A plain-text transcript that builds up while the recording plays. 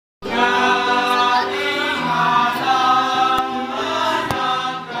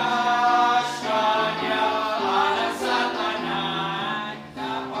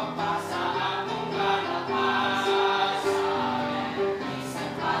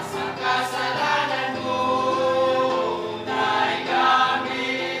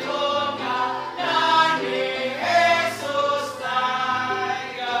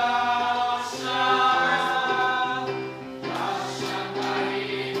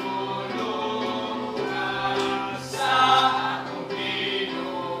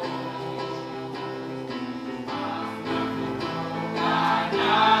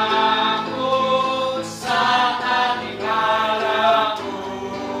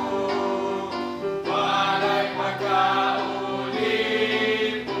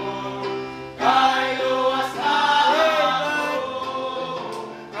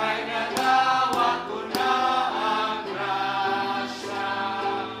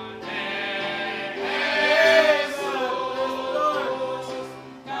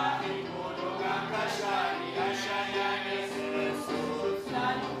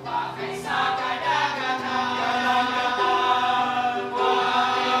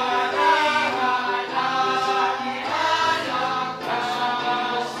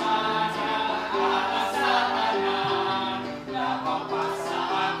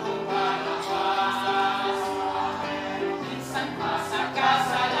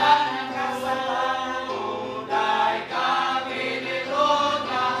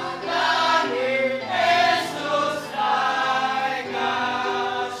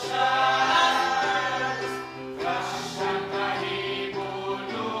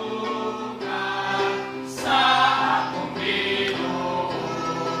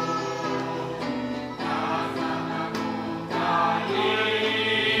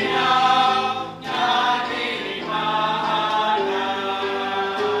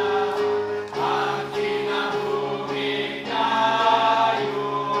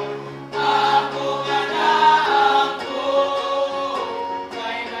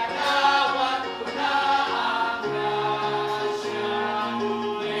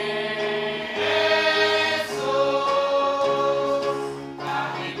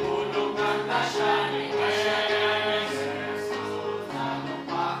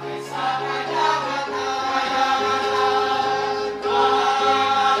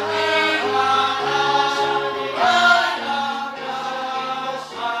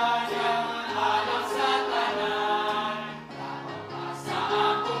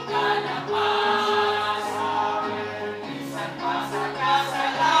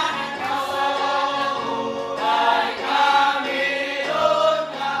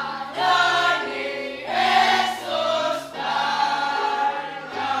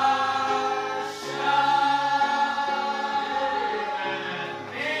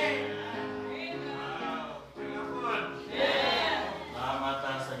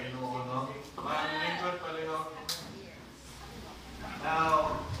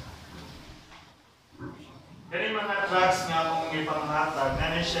ihatag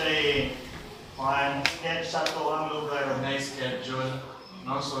na ni siya sketch sa to ang lugar na schedule.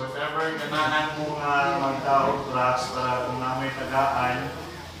 No? So if ever ganahan mo nga magtao tracks para kung na may tagaan,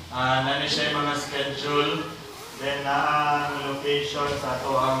 na ni siya mga schedule, then na ang location sa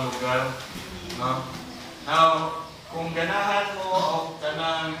to ang lugar. No? Now, kung ganahan mo o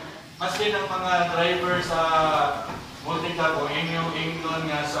kanang maski ng mga driver sa multicab o inyong inglon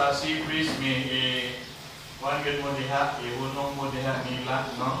nga sa Sea Breeze me, one good mo diha, ihunong mo diha nila,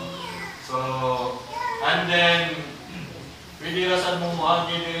 no? So, and then, pwede rasan mo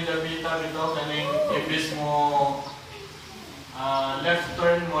muagi din Davita bitaw kaning ibis mo left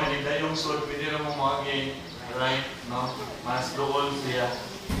turn mo, hindi yung sud, pwede rin mo muagi right, no? Mas doon siya.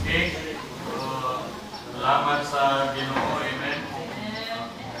 Okay? So, salamat sa Ginoo, amen?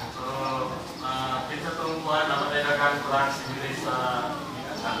 So, kinsa itong buwan, namatay na kang tracks dito sa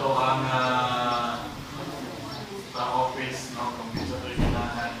ato ang sa office, no? Kung kinsa ito'y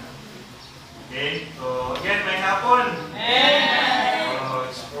ginahan. Okay? So, again, may hapon! So,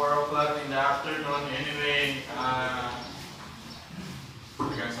 it's 4 o'clock in the afternoon. Anyway,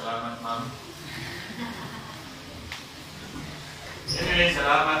 maraming salamat, ma'am. Anyway,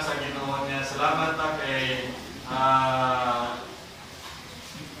 salamat sa Ginoo niya. Salamat na kay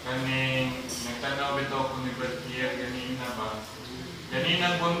kaning nagtanaw ito kung ni Bertier ganina ba.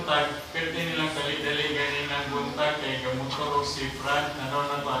 Ganinang buntag, pwede nilang dali-dali ganinang buntag kay gamotor o si Fran, ano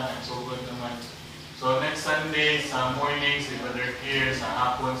na ba, nagsugod naman. So next Sunday, sa morning si Brother Kier, sa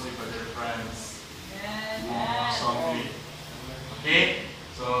hapon si Brother Franz. Assembly. Okay?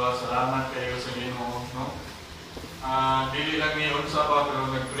 So salamat kayo sa Ginoo, no? Dili lang ni unsa pa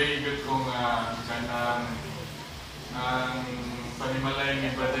pero nag-pray good kung kanang ang panimalay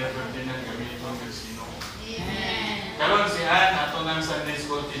ni Brother Ferdinand gamiton ng Ginoo. Karon si Ann ato ng Sunday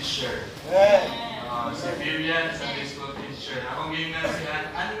School teacher. Si Vivian Sunday School teacher. Akong gingnan si Ann,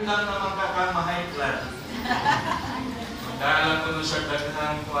 andang naman kakama high blood. Magdaalan ko no siya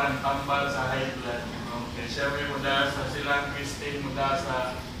daghang kuan tambal sa high blood. Okay, siya may mula sa silang Christine mula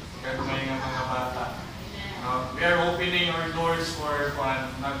sa kagmay nga mga bata. We are opening our doors for fun.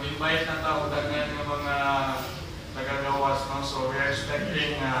 Nag-invite na tao daghan ng mga tagagawas. No? So we are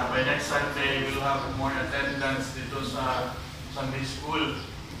expecting by next Sunday we'll have more attendance dito sa Sunday School.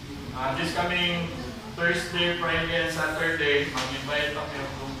 This coming Thursday, Friday, and Saturday, mag-invite kami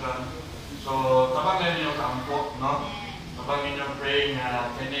yung program. So tabangan niyo kampo, no? Tabangan niyo praying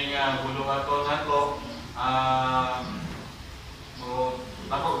kining buluhaton nato. So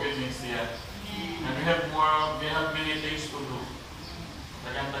ako good news siya. And we have many things to do.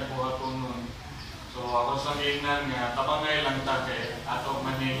 Tagantag ko ato nun. So ako sa ingnan nga tabangay lang ta kay ato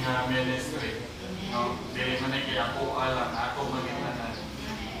maning ministry. No, dili man kay ako alam ako magitanan.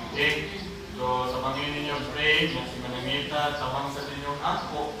 Okay? So sa Panginoon niyo pray nga si Manangita tabang sa inyo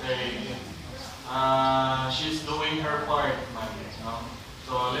ako kay she's doing her part, man. No?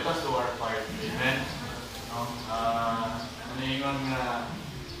 So let us do our part. Amen. No? Naingon nga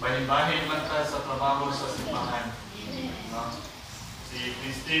bahin-bahin man ta sa trabaho sa simbahan. No? Si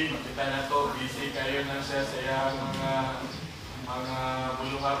Christine, makita na to, busy kayo na siya sa iyang mga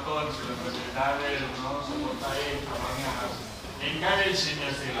buluhaton, sila Brother Darrell, no? Sa Botay, encourage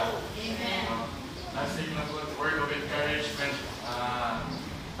niyo sila. No? Lasig na word of encouragement,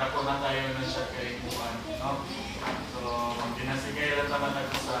 dako na tayo na siya kay Juan. No? So, magdinasigay lang naman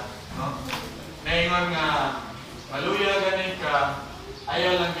nagkasa. No? Naingon nga, maluya ganin ka,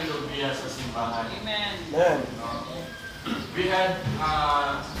 ayaw lang gilubiya sa simbahan. Amen. No? We had,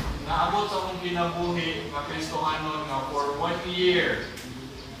 naabot sa akong kinabuhi nga Kristohanon nga for 1 year,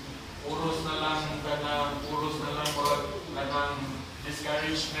 puros na lang kanang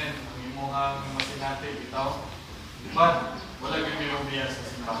discouragement ang imuhang masinati bitaw. But, wala gilubiya sa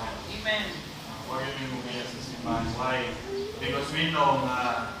simbahan. Amen. Wala gilubiya sa simbahan. Why? Because we know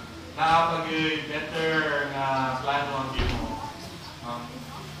na nakapag-better na plano ang Ginoo.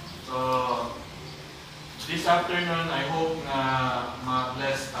 So, this afternoon, I hope na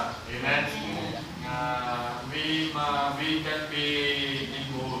ma-bless ka. Amen? We can be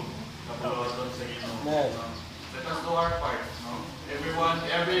involved kapulutan sa Ginoo. Let us do our part. No?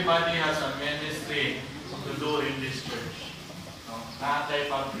 Everybody has a ministry to do in this church. No?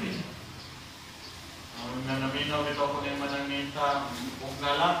 Naatay pag-pray. Naminaw ito ko ng Manangita. Kung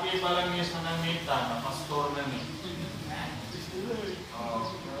nalaki pa lang is Manangita, na pastor na ni.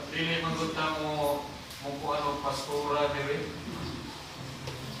 Dili magunta mo kung ano pastora diri.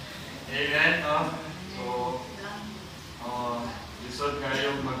 Amen, no? So, lisod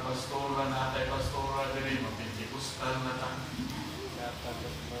kayo magpastora na atay pastora diri, mapintikustal na ta.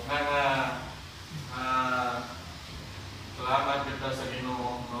 Salamat kita sa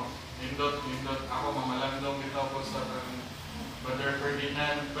Ginoo, no? Nindot ako mamalandong kita ko sa Brother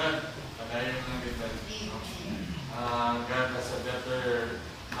Ferdinand, but padayon lang kita, no? God as a better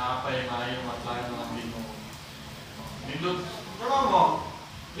naapay maayo matlano ang Ginoo. Nindot, mo?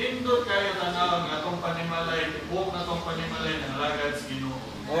 Nindot kayo tanaw nga atong panimalay, buok na tong panimalay ng lagad sa Ginoo.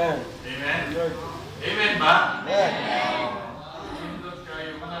 Amen. Amen ba? Amen. Nindot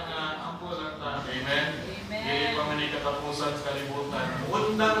kayo man nga ampo lang ta. Amen. Dili pa man ni katapusan sa kalibutan.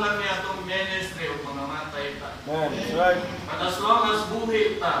 Undang lang niya atong ministry ug mga matay ta. But as long as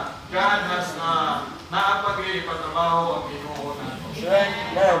buhi ta, God has naapagi patrabaho ang Ginoo nato.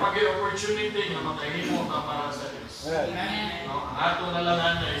 Naapagi opportunity nga makahimo ta para sa Dios. No, ang ato na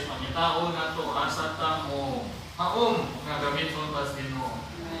lang is pangitao nato asa ta mo haom nga gamiton ta sa Ginoo.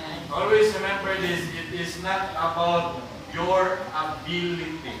 Always remember this, it is not about your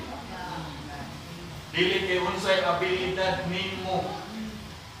ability. Dili kay unsay abilidad nimo.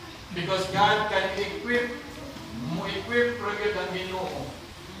 Because God can equip progred ang Ginoo.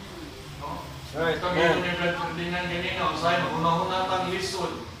 No? Right. Ito ngayon ni Brad Ferdinand ganina, unsay maghuna-huna tang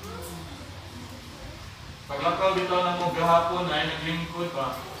lisod. Paglakaw dito na mo gahapon ay naglingkod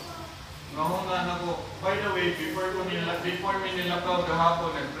ba? Ngahunga na ko. By the way, before me nilakaw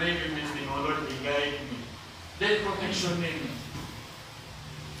gahapon, nag-pray with me, O Lord, i-guide me. Then protection name.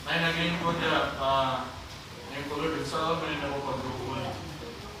 Ay naglingkod na, yung Lord, saan mo rin ako pagduol.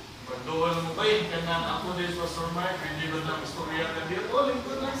 Pagduol mo ba yun? Kanang ako din sa Pastor Mark, hindi ba lang istorya ka dito? Oh,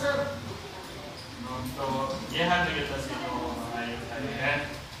 lingkod lang, sir. No, so, yahan na kita sino mga yun. Amen?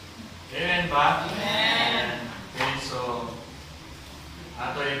 Amen ba? Amen. Okay, so,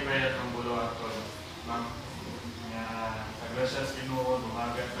 ato i-pray at ang bulo ato. Ma'am, sa grasya sa Ginoo,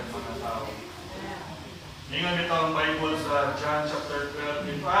 dumagat sa mga tao. Ingon ito ang Bible sa John chapter 12.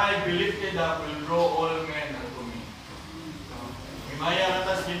 If I be lifted up, will draw all men unto me. Himaya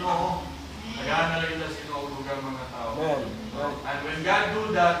natas Ginoo, nagahan na lang ito Ginoo dugang mga tao. And when God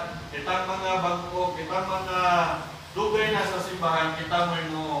do that, kitang mga bagko, kitang mga dugay na sa simbahan, kita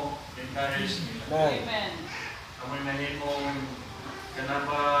mo encourage nila. Amen. Kamoy nahimong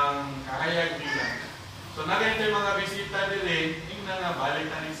kanabang kahayag nila. So nagay mga bisita dili, ingna nga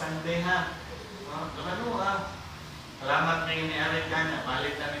balik na ni Sunday ha. Ano ha? Salamat may ni-arik ka nga,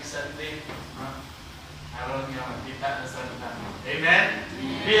 balik na ni Sunday. Aron nga magkita na Santa. Amen?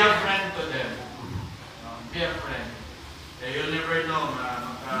 Be a friend to them. Be a friend. You'll never know na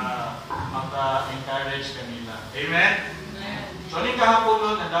maka-encourage kanila. Amen? So, ni kahapon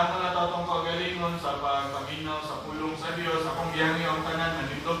nun, nadamo na tatong kagalingon sa pagpaminaw sa pulong sa Diyos, akong gihangi ang tanan,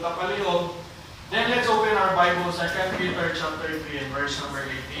 nanindog ta palihog. Then, let's open our Bible, 2 Peter chapter 3 and verse number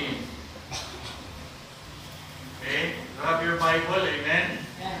 18. Okay? Grab your Bible, amen?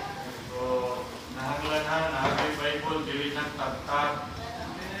 So, nahanglan na, nahagay Bible, dili ng tab-tab.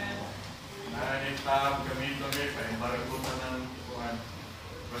 Tab, gamito rin, kaya baragutan ng ikuhan.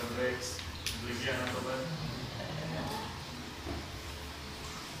 Breaks, bligyan na ito ba?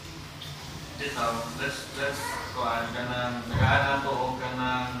 Dito, let's kuhan ka ng nagahan to o ka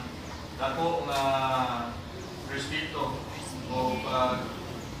ng dako nga respeto o pag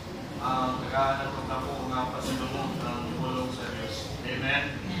nagahan to dako nga pasidumog ng pulong sa Diyos.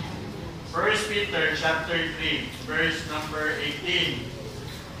 Amen? 1 Peter chapter 3 verse number 18.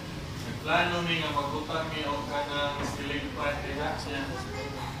 Nagplano mi nga magutang mi o ka ng stealing pan kaya siya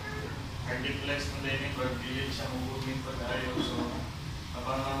kagiplex mo din yung pagpilit siya mugugin pa tayo. So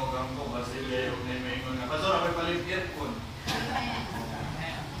kapag nga mo gampo, Basilio, may ingon nga, Pastor, ako'y palit earphone.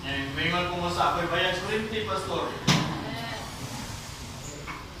 May ingon po mo sa ako'y bayad scripty, Pastor.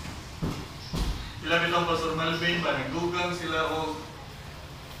 Sila bitong Pastor Malvin ba, nagdugang sila o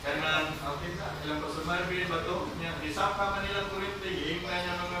kanang, okay ka, ilang Pastor Malvin ba ito? Isapa man nilang kurente, iingnan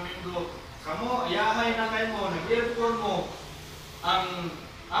niya mga minggo. Kamu, ayahay na kayo mo, nag-earphone mo. Ang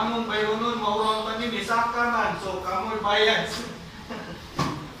among bayronon, maurang tanin, isaka man, so kamo'y bayad.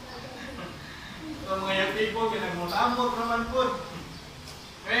 So mga young people, pinagmutamot naman po.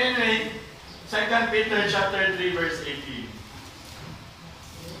 Anyway, 2 Peter chapter 3 verse 18.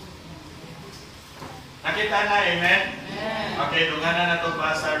 Nakita na, amen? Okay, dunganan na ito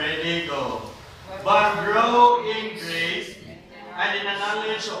basa. Ready, go. But grow in grace and in the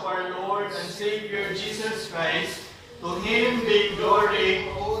knowledge of our Lord and Savior Jesus Christ. To Him be glory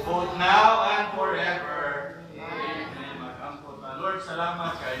both now and forever. Amen. Lord,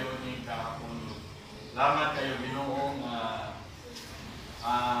 salamat kayo ni kahapon. Salamat kayo, Ginoong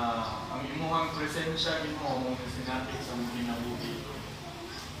ang imuhang presensya, Ginoo, mong sinatik sa mong ginabuhi.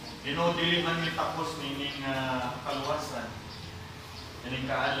 Ginoo, dili man ni tapos nining kaluwasan, nining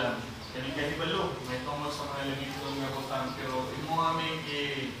kaalam. kahibalo, may tungkol sa mga limiton nga butang, pero imo aming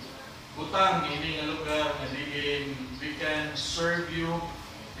butang ini nga lugar nga we can serve you,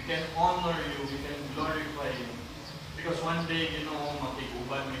 we can honor you, we can glorify you. Because one day,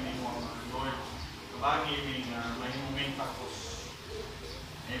 matiguban may mo ang Lord. Kabagi may muming takos,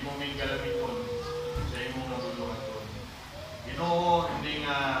 may muming galamiton sa imong nabuluhan doon. Hindi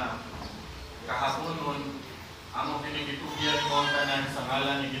nga kahapon nun, among pinigitugyan mo ang tanan sa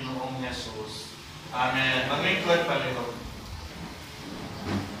ngalan ni Ginoong Jesus. Amen. Mangingkod palihog.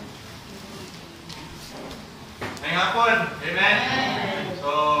 Ngayong hapon. Amen.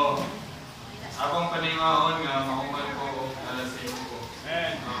 So, akong paningahon nga mahuman ko alas 5 ko.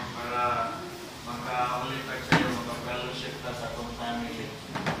 Para makaulit sa iyo, makapag-fellowship na sa akong family.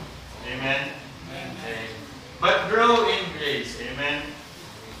 Amen. Okay. But grow in grace. Amen.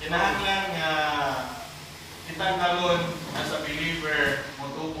 Kinahanglan nga kita karon as a believer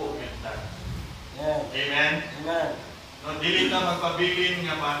motubo kita. Amen. Amen. No, dili ka magpabilin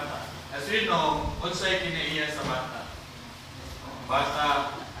nga bata. As we know, unsay kinaiya sa bata. Bata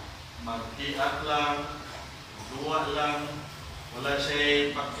magkiat lang, duwa lang, wala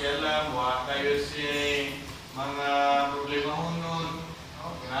siya pakialam, wala kayo siya mga problema nun.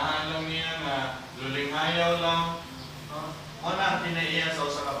 Ganahan lang niya nga lulingayaw lang. Muna ang kinaiya sa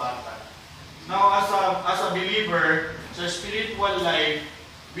usa ka bata. Now, as a believer, sa spiritual life,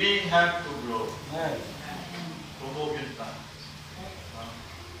 we have to grow. Tubog yun ta.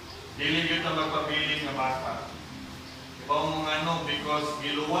 Dili yun na magpabiling na bata. Iba mo nga because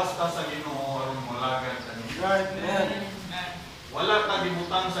giluwas ka sa Ginoo aron malagad ka niya. Wala ka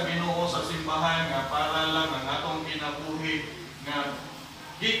gibutang sa Ginoo sa simbahan nga para lang ang atong kinabuhi nga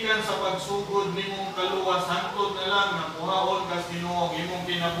gikan sa pagsugod nimong kaluwas hangtod na lang nga kuhaon ka sa Ginoo imong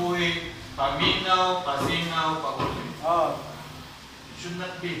kinabuhi. Paminaw, pasingaw, pahuli. It should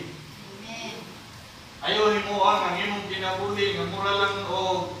not be. Ayaw himuang ang imong kinabuhi nga mura lang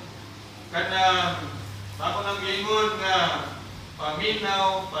o kanang ako nang giingon nga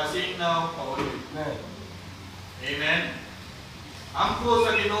paminaw, pasinaw, pahuli. Amen. Ampo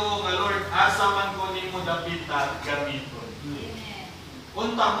sa Ginoo nga Lord, asa man ko nimo dapita gamiton.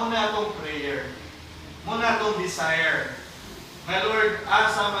 Unta muna atong prayer. Muna atong desire. Nga Lord,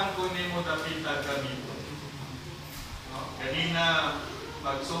 asa man ko nimo dapita gamiton. Kanina,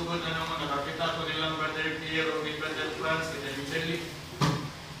 pagsugod na naman, nakakita ko nilang Brother Piero ni Brother Franz, kaya Angelic.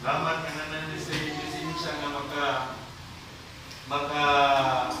 Lamat ka na nanisay siya nga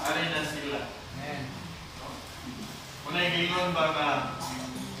maka-ari na sila. Unay gingon ba nga,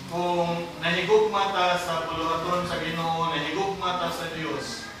 kung nahigugma ta sa puluhaton sa Ginoo, nahigugma ta sa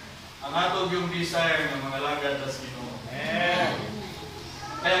Dios, ang atog yung desire ng mga lagad sa Ginoo.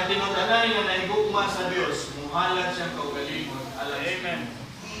 Kaya tinutanay nga nahigugma sa Dios, muhalad siyang kaugalingon. Amen.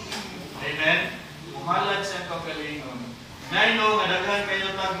 Amen. Muhalad siyang kaugalingon. Naino nga daghan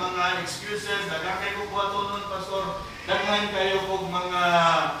kayo tag mga excuses, daghan kayo buhaton pastor, daghan kayo kog mga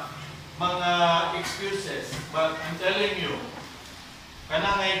excuses. But I'm telling you,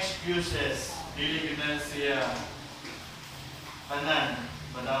 kanang nga excuses, dili gid siya tanan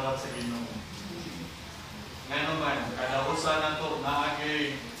madawat sa Ginoo. Ngano man, kada usa nato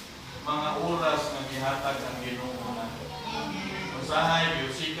naagay mga oras nga gihatag ang Ginoo nato. Usahay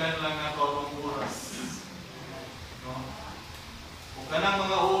yusikan lang nato ang oras. No? Kung kanang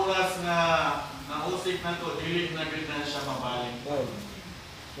mga oras nga nausik nato, dili na gid na siya mabalik.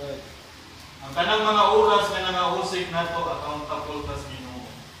 Ang kanang mga oras nga nangausik nato accountable tas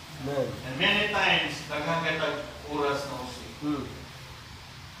Ginoo. And many times daghan kay tag oras na usik.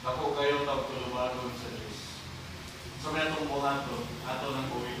 Dako kayo tag tulubagon sa Dios. So may atong buhaton, ato ng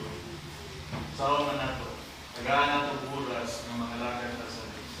buwido. Sao man nato, tagaan nato oras ng mga lagad sa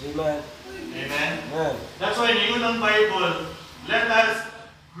Diyos. Amen. Amen. Amen. That's why ningon ang Bible, let us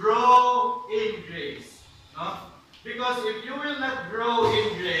grow in grace. No? Because if you will not grow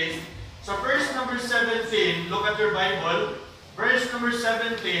in grace, sa verse number 17, look at your Bible, verse number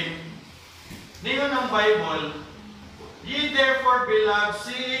 17, ningon ang Bible, ye therefore, beloved,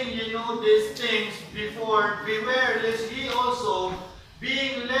 seeing ye know these things before, beware lest ye also,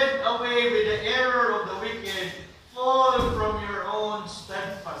 being led away with the error of the wicked, fall from your own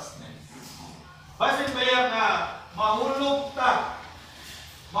steadfastness. Basin ba yan nga, mahulog ta,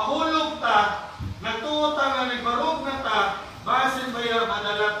 nagtuot nga nagbarog na ta, basin ba yan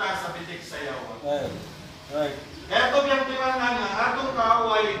madala ta sa bitik sayaw. Right. Eto yung tinangan nga, atong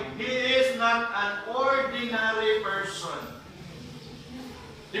kaaway, he is not an ordinary person.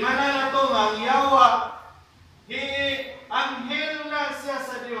 Tinangan na ito nga, ang yawa, anghel na siya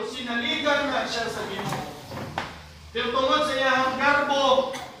sa Diyos, sinaligan na siya sa Ginoo. Tungod sa iyang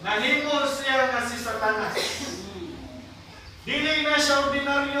garbo, nahimo siya nga si Satanas. Dili na siya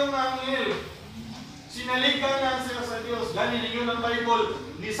ordinaryong anghel. Sinalikanan siya sa Dios. Gani ninyo ng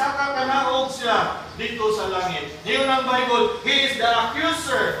Bible, nisaka kanaog siya dito sa langit. Ninyo ng Bible, He is the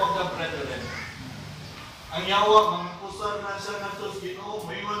accuser of the brethren. Ang yawa, mga kusar na siya na tos Ginoo,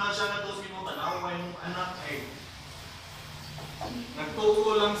 mayroon na siya na tos Ginoo, tanaw may mong anak ay.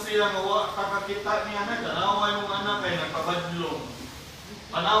 Nagtuo lang siya nga wa kakakita niya na, tanaw may mong anak ay nagpabadlong.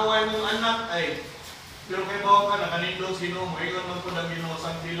 Panaway mong anak ay. Pero kay bawa ka, nakanindot Ginoo, mayroon lang po ng Ginoo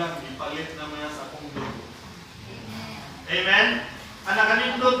sang bilang, ipalit na maya sa akong dugo. Amen? Ang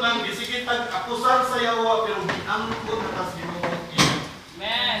nakanindot lang, gisikitag akusar sa yawa, pero ginangkot na tas Ginoo.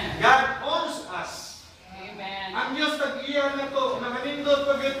 Amen. God owns us. Amen. Ang Diyos tag-iya na to, nakanindot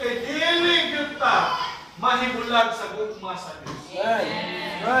pag yun kay dili yun ta, mahibulag sa gugma sa Diyos.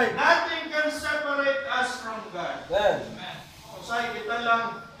 Right. Nothing can separate us from God. Amen. Usay, kita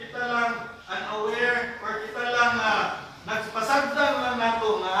lang unaware or kita lang nagpasagdan lang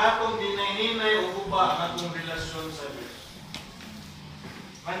nato nga atong dinay-hinay o guba ang atong relasyon sa Diyos.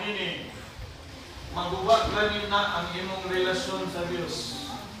 Manini, maguba ganin na ang imong relasyon sa Diyos.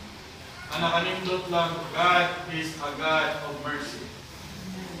 Ang nakanindot lang, God is a God of mercy.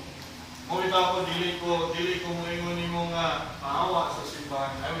 Kung ito ako, dili ko moingon nimo nga maawa sa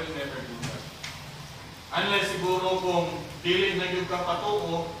simbahan, I will never do that. Unless siguro kung dili na yung ka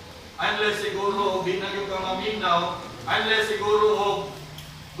patuo, unless siguro di na yung ka maminaw, unless siguro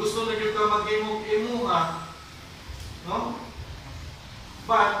gusto na yung ka mag-imong-imuha, no?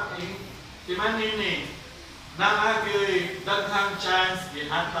 But, timan nini, naagyo'y daghang chance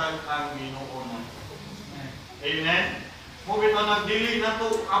ihatag ang Ginoo nato. Amen? Mubit na nagdili na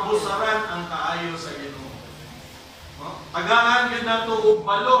to abusaran ang kaayo sa Ginoo. No? Tagaan yun na to og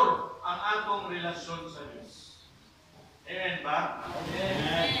balor ang atong relasyon sa Diyos. Amen ba?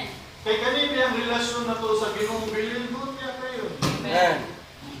 Amen. Kay kanini ang relasyon na to sa Ginoo, bilin doon niya kayo. Amen.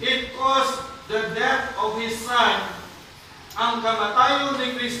 It caused the death of His Son, ang kamatayon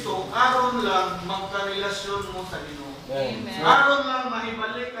ni Kristo, aron lang magkarelasyon mo sa Ginoo. Amen. Aron lang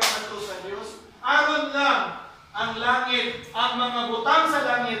mahibalik ka na to sa Diyos. Aron lang ang langit, ang mga butang sa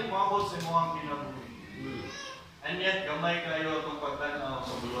langit, maabot sa mo ang kinabuhi. And yet, gamay kayo itong pagtanaw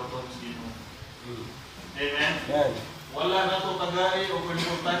sa bulaton sa Ginoo. Amen? Amen. Wala na ito tagay o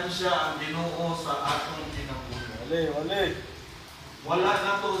importansya ang Ginoo sa atong kinabuhi. Wali. Wala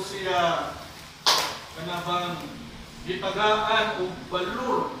na ito siya kanabang gitagaan o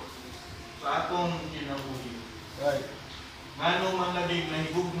balur sa atong kinabuhi. Right. Ngano man lagi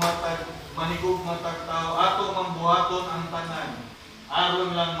manigugmatag tao, ato mang buhaton ang tanan.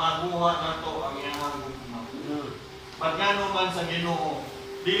 Aron lang mabuha nato ang iyang gugma. Pag ngano man sa Ginoo,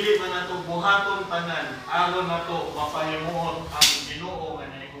 dili man nato buhaton tanan, aron nato mapahimuon ang Ginoo nga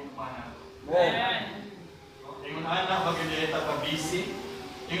nahigugma nato. Amen. Ingon ana bagay ta ka busy.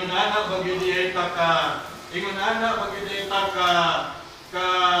 Ingon ana bagay ta ka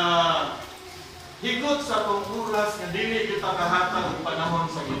higot sa tong oras nga dili kita kahatag og panahon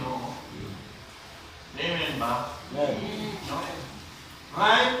sa Ginoo. Amen ba? Amen. No?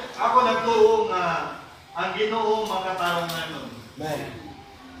 Right? Ako nagtuo nga ang Ginoo makatarungan. Amen.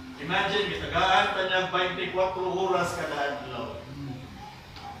 Imagine gitagaan ta niya 24 oras kada adlaw.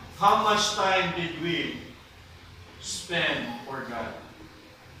 How much time did we spend for God?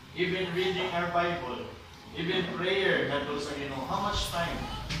 Even reading our Bible, even prayer ngadto sa Ginoo. How much time?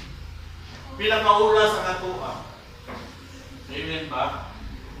 Pila ka oras ang atoa? Amen ba?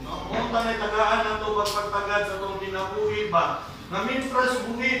 No? Kung tanay tagaan nato pagpagtagad sa itong kinabuhi ba? Na mintras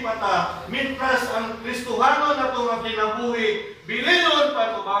buhi pa ta, mintras ang Kristohano na itong ang kinabuhi, bililon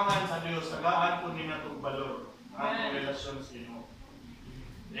pa tubangan sa Diyos, tagaan po ni natong balor ang relasyon sa Ginoo.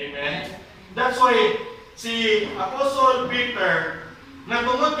 Amen? That's why si Apostle Peter,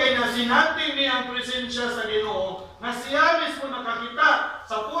 natungod kay na sinati niya ang presensya sa Ginoo, na siya mismo nakakita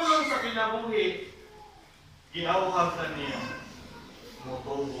sa pulong sa kinabuhi, giawhag na niya,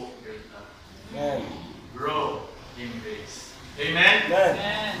 mutubo kita. Amen. Grow in grace. Amen?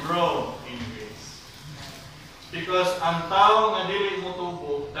 Amen. Grow in grace. Because ang tao nga dili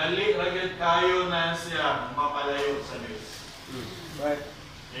mutubo, dali ragid kayo na siya mapalayo sa Diyos. Right.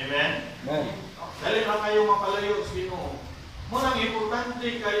 Amen? Amen. Dali na kayo mapalayo sa Ginoo. Munang importante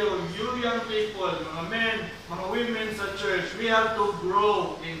kayo, you young people, mga men, mga women sa church, we have to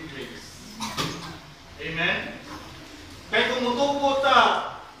grow in grace. Amen? Kaya kung mutubo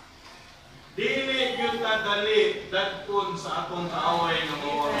ta, dili yun ta dali dagkon sa atong kaaway ng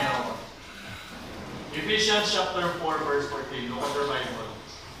mga yawa. Ephesians chapter 4 verse 14. Look at your Bible.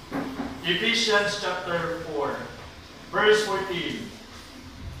 Ephesians chapter 4 verse 14.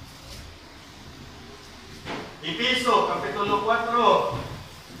 Episo, Kapitulo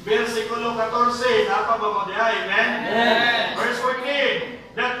 4, versikulo 14. Napa ba mo diha? Amen? Amen. Verse 14.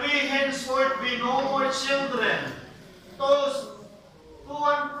 That we henceforth be no more children, tossed to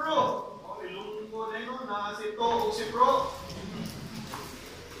and fro. Oh, ilunggo na yun, na si to o si pro.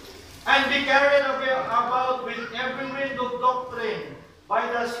 And be carried about with every wind of doctrine, by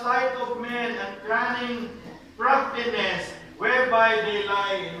the sleight of men and cunning craftiness, whereby they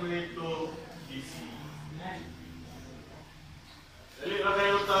lie in wait to deceive. Dali na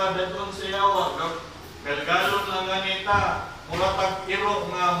kayo ta, datong siyawa, galgalon lang ganita, mula tag-iro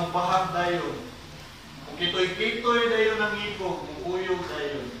nga mubahag dayon. Kung kitoy-kitoy dayon ang ipog, mukuyog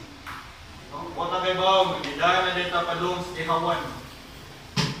dayon. Wata kay baong, magidaan na dito padung sa ihawan.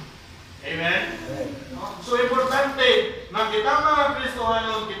 Amen? So, importante, na kita mga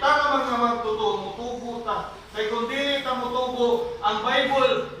Kristohanon, kita nga mga magtuto, mutubo ta. Kaya kung dili ta mutubo, ang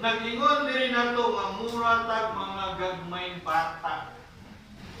Bible, nag-ingon diri nato nga mura tag mga gagmayng bata.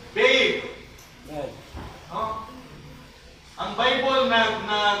 Babe! No? Ang Bible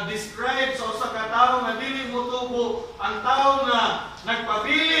nag-describe sa usa ka tawo nga dili mutubo, ang tawo na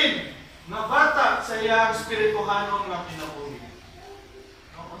nagpabilin na bata sa iyang spirituhanon nga kinabuhi.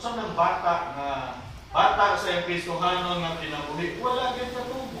 Unsa nang bata sa iyang Kristohanon nga kinabuhi, wala gyud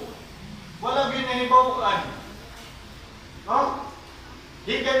katubo. Wala gyud nahibaw-an. No?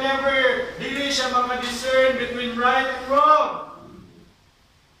 He can never, dili siya maka-discern between right and wrong.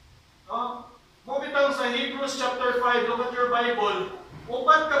 No? Mo bitaw sa Hebrews chapter 5, look at your Bible.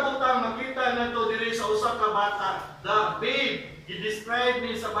 Upat ka butang makita nato diri sa usa ka bata, the babe. I-describe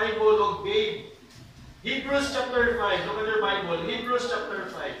ni sa Bible og babe. Hebrews chapter 5, look at your Bible. Hebrews chapter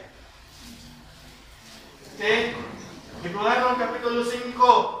 5. Okay? Hebrews kapitulo 5,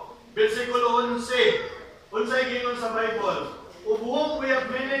 versikulo 11. Unsay gingon sa Bible? Of whom we have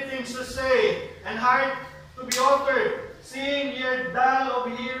many things to say, and heart to be altered, seeing ye are dull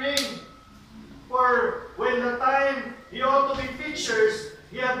of hearing. For when the time ye ought to be teachers,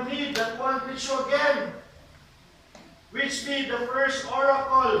 ye have need that one teach you again, which be the first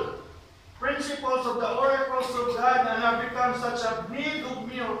oracle, principles of the oracles of God, and have become such a need of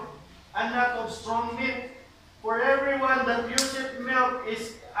milk, and not of strong meat. For everyone that useth milk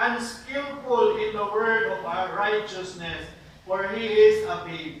is unskillful in the word of our righteousness, for he is a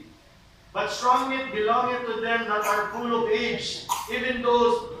babe. But strong meat belongeth to them that are full of age, even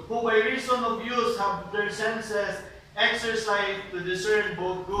those who by reason of use have their senses exercised to discern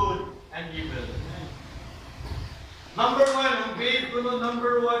both good and evil. Number one, ang babe kuno,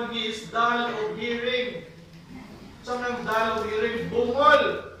 number one, he is dull of hearing. Saan ang dull of hearing?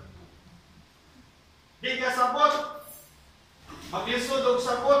 Bungol. Di ka sapot. Maglisod og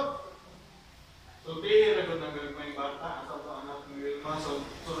sapot. So, bihira ko ng gagawin bata. Asa to anak ng Wilma. So,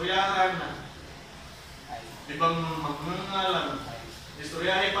 suryahan na. Di bang magngangalan?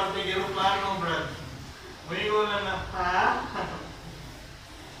 Istoryahe parte giroplano, brad. Muingon na ha?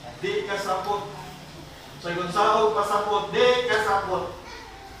 Di ka sapot. Sa gunsahog pasapot, di ka sapot.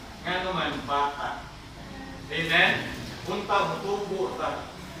 Nga naman, bata. Amen? Punta, mutubo ta.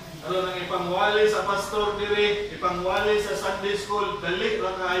 Ano nang ipangwali sa pastor diri, ipangwali sa Sunday school, dali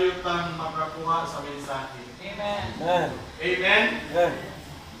ra kaayo tang makakuha sa mensahe. Amen. Amen? Amen.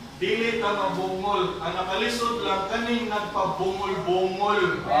 Dili ta mabungol. Ang nakalisod lang kaning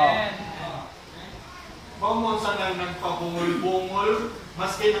nagpabungol-bungol. Amen. Mamon sa nang nagpabungol-bungol,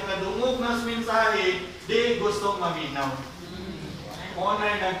 maski nakadungog na sa mensahe, di gustong maminaw. Mo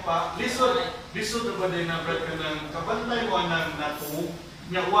na lisod na ba din na brad ka ng kabantay mo ng nato,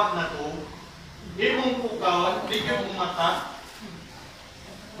 nyawa na to, imong pukaw, di ka mong mata.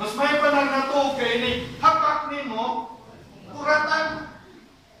 Mas may pa nang nato kay ni hakak ni mo, kuratan.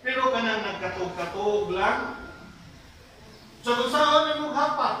 Pero ka nang nagkatog-katog lang. So kung saan ni mong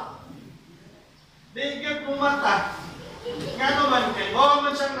hapak, di ka mong mata. Nga naman kay,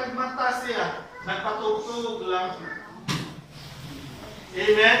 man siyang nagmata siya, nagpatug-tug lang.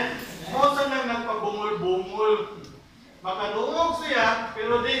 Amen? Mo sa nang nagpabungol-bungol. Makadungog siya,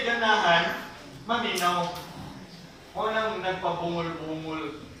 pero di ganahan, maminaw. O nang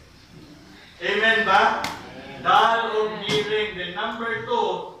nagpabungol-bungol. Amen ba? Dull of hearing. Then number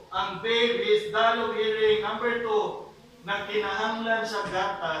 2, ang babe is dull of hearing. Number 2, nagkinahanglan sa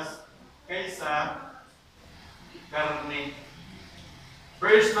gatas kaysa karne.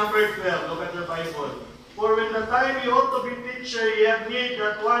 Verse number 12, look at the Bible. For when the time you ought to be teacher, ye have need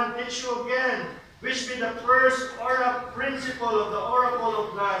that one teach you again, which be the first principle of the oracle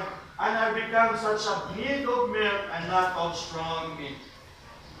of God, and have become such a need of milk and not of strong meat.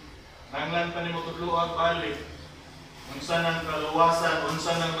 Nanglan pa ni mo tudluan balik. Unsa nang kaluwasan,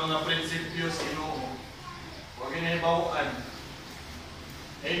 unsa nang mga prinsipyo sa Ginoo. Huwag inahibawaan.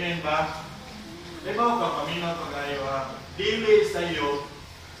 Amen ba? Ibaw ka, paminaw pag-ayo ha. Dili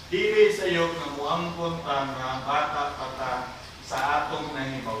sa'yo na muangkon ta nga bata pata sa atong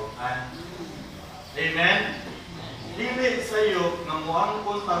nahibawaan. Amen? Dili sa'yo na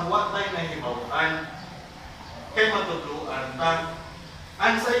muangkon ta watay nahibawaan. Kay matudluan ta.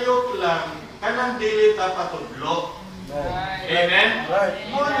 Ang sa'yo lang, kanang dili ta patudlo. Amen?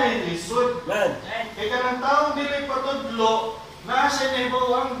 Muna yung lisod. Kaya kanang taong dili patudlo, na siya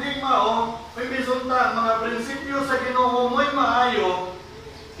nahibawang di mao, may bisunta, mga prinsipyo sa Ginoo mo'y maayo,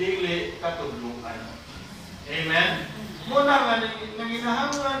 dili katudluan. Amen? Muna nga,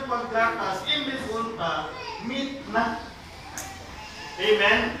 nanginahanglan paggatas, imbis unta, meet na.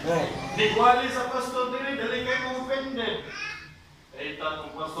 Amen? Nigwali sa pastor dili, dali kayo offended. Eh,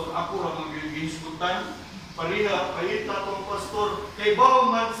 tatong pastor, ako lang mag-giskutan. Pariha, kahit tatong pastor, kay baw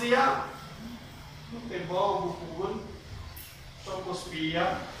man siya. Kay baw bukugon. Sa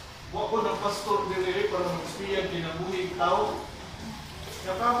pospiya. Wa ko ng pastor dili para mag-spiya kinabuhing tao.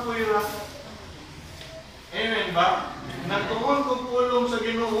 Nakapoy ra. Amen ba? Nagtuon kong pulong sa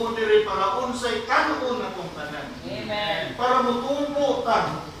Ginoo diri para unsay kanuon atong tanan. Amen. Para mutumbo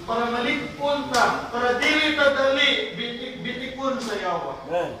ta, para malikpon ta, para dili ta dali bitikon sa yawa.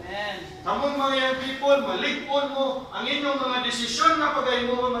 Amen. Kamong mga young people, malikpon mo ang inyong mga desisyon na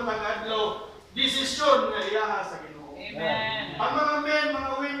pagaymuhon matag adlaw, desisyon nga iyaha sa Ginoo. Amen. Ang mga men,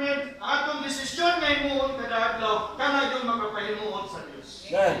 mga women, ang atong desisyon na imuhon kada adlaw, kana yung makapahimuon sa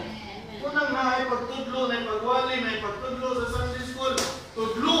Dios. Unang na ay pagtudlo, na pagwali, na pagtudlo sa Sunday School,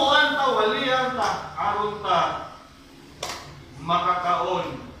 tudluan ta, walihan ta, aron ta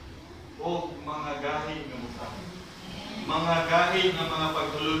makakaon o mga gahi nga mutang. Mga gahi nga mga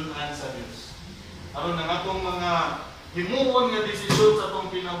pagtulunan sa Dios. Aron ang atong mga himuon nga desisyon sa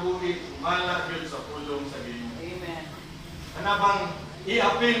atong kinabuhi, umala gyud sa pulong sa Ginoo. Amen. Ano bang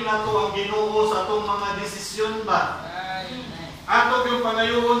i-appeal na to ang Ginoo sa atong mga desisyon ba? Ato yung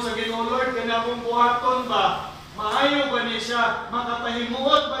pangayoon sa Ginoo, Lord, kana akong buhaton ba? Maayo ba ni siya?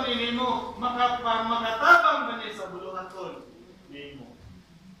 Makapahimuot ba ni nimo? Makatabang ba ni sa buluhaton? Nimo.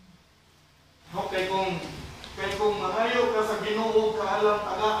 Okay, kung maayo ka sa Ginoo, kaalam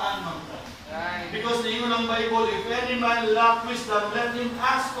tagaan man ka. Because niyo ng Bible, if any man lack wisdom, let him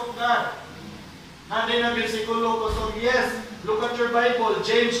ask of God. Nandiyan na bersikulo ko, so yes, look at your Bible,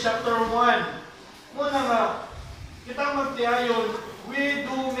 James chapter 1. Muna nga, kita magtiayon, we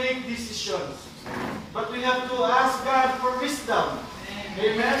do make decisions. But we have to ask God for wisdom.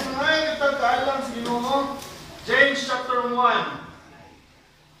 Amen? So ngayon kita kaalam sa Ginoo. James chapter 1.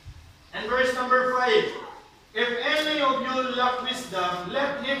 And verse number 5. If any of you lack wisdom,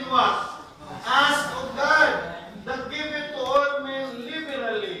 let him what? Ask of God, that giveth to all men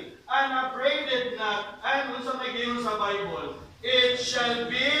liberally, and upbraided not, and kung sa may gayon sa Bible, it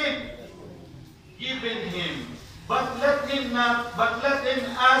shall be given him. But let him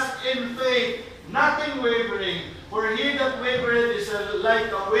ask in faith, nothing wavering. For he that wavereth is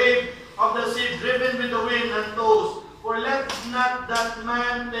like a wave of the sea driven with the wind and tossed. For let not that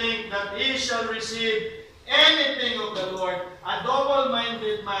man think that he shall receive anything of the Lord. A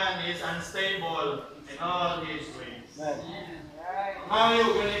double-minded man is unstable in all his ways.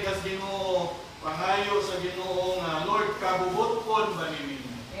 Pangayo gani kas Ginoo, pangayo sa Ginoo nga Lord kabubuton ba ninyo?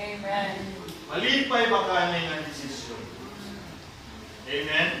 Amen. Malipay ba kanay nga desisyon?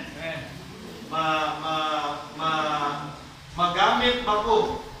 Amen? Magamit ba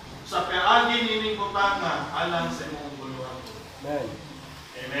ko sa paagi nining kutanga alang sa imong buluhan?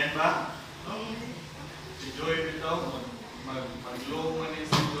 Amen ba? Si Joy bitaw, maglungan ni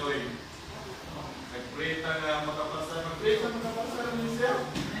si Joy. Nag-pray ta nga makapasa. Mag-pray ta makapasa ni siya.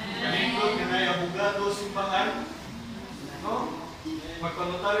 Kanindot, kanay abogado simbahan. No?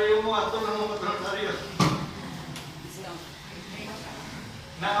 Magpanotaryo mo, ato na mo magpanotaryo.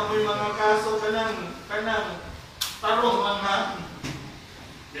 Naamoy mga kaso kanang tarong mga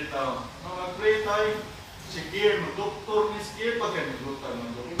bitaw. Mag-pray tayo. Si Kier, mag-doktor ni Kier, pagkanilutan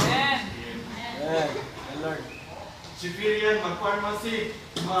ng doktor ni Kier. Si Firian, mag-pharmacy,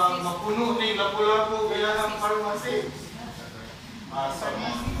 mapuno ni lapu-lapu, kaya ang pharmacy. Asa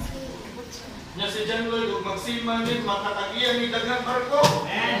mo. Nya si John Lloyd, kung magsiman din, makatagian ni dagang barko.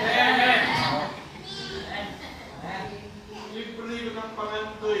 Amen. Libre ko ng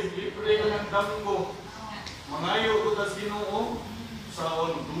pangantoy, libre ko ng damgo. Mangayo ko tas Ginoo,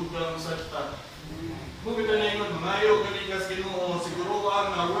 saon dudang salta. Kung ito na yun, mangayo galing kas Ginoo, siguro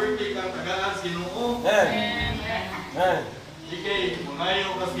ang worthy kang tagaan sa Ginoo. Ikay,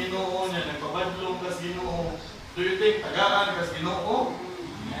 mangayo kas Ginoo niya, nagpabadlong kas Ginoo. Do you think tagaan kas Ginoo?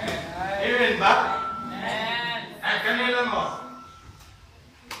 Amen ba? Amen. Ay, kanila mo.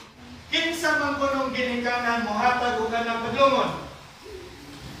 Kinsa man ko nung ginikanan mo, hatag o ganang padlungon.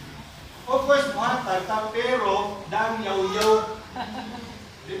 Of course, muhatag ta, pero dang yaw-yaw.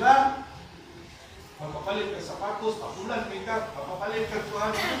 Diba? Papapalit ka sapatos, papulan ka, papapalit ka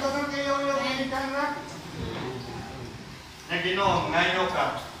kuhan. Ano ka nga kayo yung ginikanan? Na Ginoo, ngayon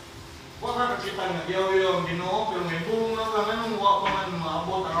ka. Huwag ka nakita nga yaw-yaw ang Ginoo, pero may bunga ka, anong huwag pa man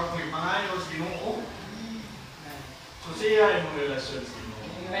maabot ang ako'y pangayos, Ginoo. So siya yung relasyon sa Ginoo.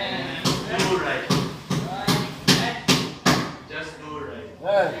 Amen. Do right. Just do right.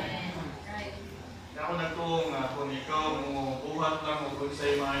 Amen. Ako nagtuong nga, kung ikaw mo buhat lang o kung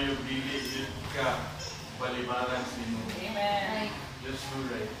sa'yo maayo, dili ka balibaran sa Ginoo. Amen. Just do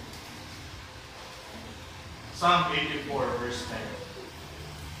right. Psalm 84 verse 10.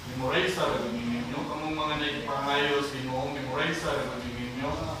 Memorize sa ragawin ninyo. Kamong mga naipangayos, Ginoo, memorize sa ragawin ninyo.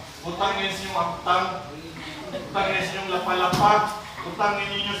 Utangin sa inyong aktang, utangin sa inyong lapalapak, utangin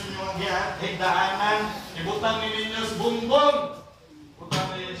ninyo sa inyong higdaanan, ibutangin ninyo sa bumbong,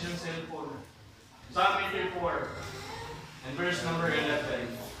 utangin ninyo sa inyong cellphone. Psalm 84 and verse number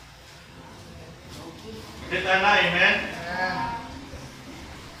 11. Kita na, amen?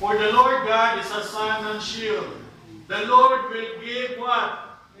 For the Lord God is a sun and shield. The Lord will give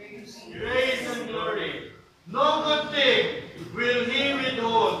what? Grace and glory. No good thing will He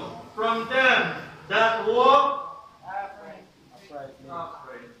withhold from them that walk upright.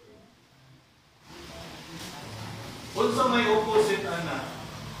 Unsa may opposite ana?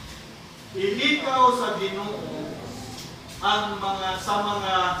 Ihikaw sa Ginoo ang sa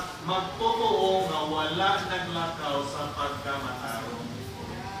mga magtotoo nga wala naglakaw sa pagkamatarong.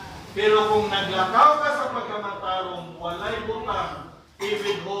 Pero kung naglakaw ka sa pagkamatarong, walay butang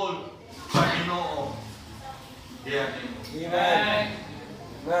i-withhold sa Ginoo. Diyan mo. Amen.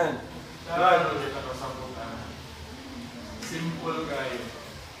 Amen. Klaro di ka sa butan. Simple kayo.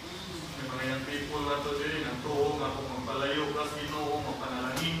 May mga young people na to din, ang tuho nga kung magpalayo ka sa Ginoo,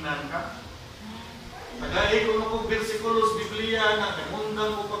 magpanalanginan ka. Tagay ko na kong versikulos Biblia na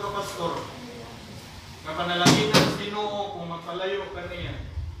kagundang ko pagkapastor. Nga panalanginan sa Ginoo kung magpalayo ka niya.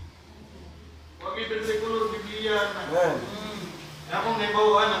 Huwag may versikulos Biblia na akong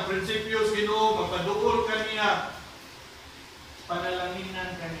naibawaan ang prinsipyo sa Ginoo, magpaduol ka niya.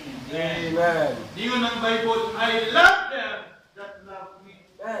 Panalanginan ka niya. Amen. Diyon ang Bible, I love them that love me.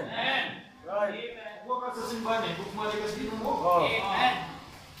 Amen. Right. Huwag ka sa simbahan eh, bukmali ka sa Ginoo. Oh. Amen.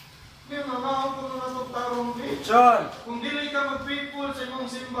 May mamahaw ko na natagtarong din. John. Kung dili ka mag-faithful sa imong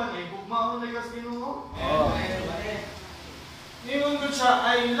simbahan eh, bukmaon na ka sa Ginoo. Oh. Ingon ko siya,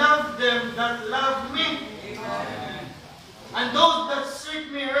 I love them that love me. And those that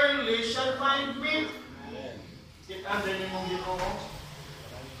seek me early shall find me. Kita din imong Ginoo.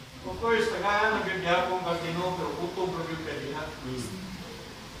 Of course, tagaan ang gagyapong ka Ginoo, pero utong problem ka diha.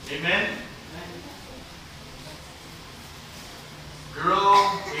 Amen?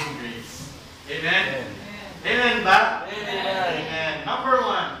 Grow in grace. Amen? Amen ba? Amen. Number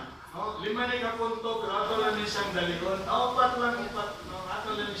 1. No, 5 na kapunto, pero ato lang ni siyang daligon. Upat. No,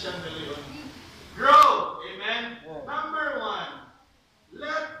 ato lang ni siyang daligon. Grow. Amen? Number 1.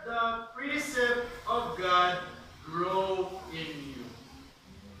 Let the precept of God grow in you.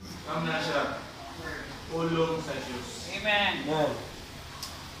 Kam na siya. Ulong sa Diyos. Amen. Amen.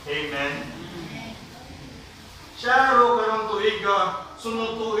 Amen. Siya ro karong tuiga,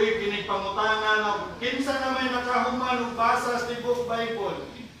 sunod tuig kining pangutana na kinsa na may nakahuman og basa sa tibok Bible.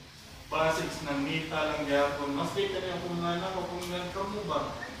 Basics ng mita lang gyapon. Mas di kanya kung nga na kung nga kamo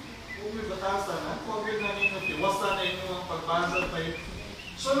ba. Kung may batasan, ako agad na ninyo tiwasa na inyo ang pagbasa pa ito.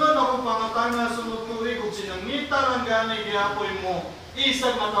 Sunod akong pangutana, sunod tuig kung sinang mita lang ganay gyapon mo.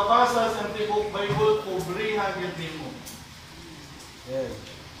 Isang nakabasa sa tibok Bible, pobrihan gyud mo. Amen.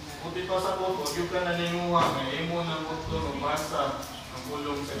 Kung di pa sa po, huwag yung ka naninguha, may imo ng muto, mabasa ang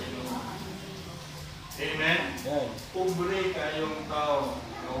pulong sa Ginoo. Amen? Amen. Pobre kayong tao,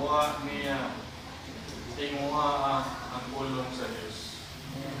 nawa niya, tinguha ang pulong sa Diyos.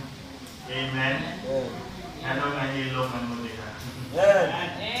 Amen? Amen. Ano nga hilong man mo diha? Amen.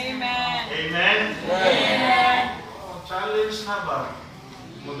 Amen. Amen? Amen. Oh, challenge na ba?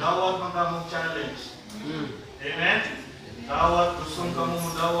 Mudawat man ka mong challenge. Amen? Dawat, gustong ka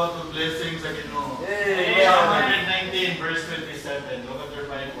mong dawat o blessing sa Ginoo. Amen. Psalm 119 verse 27. Look at your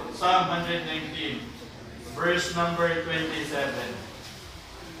Bible. Psalm 119 verse number 27.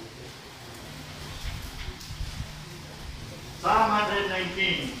 Psalm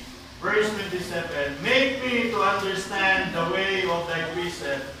 119 verse 27. Make me to understand the way of thy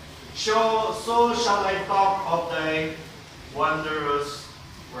precept. So shall I talk of thy wondrous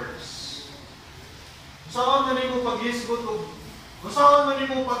works. Saan man nimo paghisgot o saan man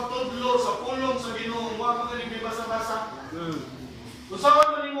nimo pagtudlo sa pulong sa Ginoo, wa man kani basa-basa.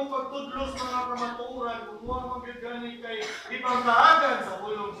 Saan man nimo pagtudlo sa mga kamatuoran, kung wa man gyud gani kay ipangtaagan sa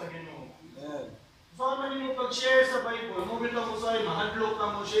pulong sa Ginoo. Saan man nimo pag-share sa Bible, mo bitaw usay mahadlok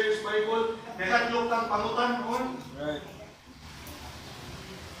ka mo share sa Bible, kay hadlok kang pangutan kon. Right.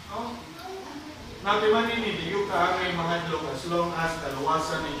 No? Nabi man ini diyo ka ang mahadlok as long as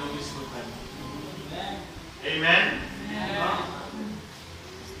kaluwasan ninyong isgutan. Amen?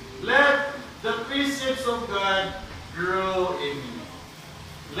 Let the precepts of God grow in you.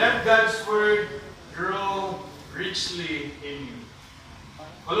 Let God's word grow richly in you.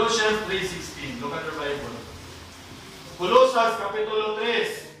 Colossians 3:16. Look at the Bible. Colosas Kapitulo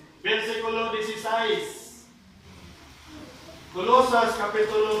 3, versikulo 16. Colosas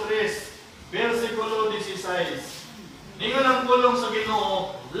Kapitulo 3, versikulo 16. Ningon ang pulong sa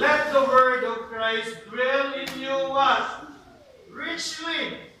Ginoo, let the word of Christ dwell in you what?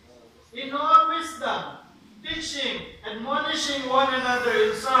 Richly, in all wisdom, teaching, admonishing one another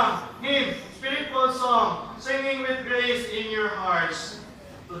in psalm, hymn, spiritual song, singing with grace in your hearts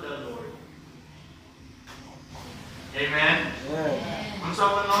to the Lord. Amen? Ang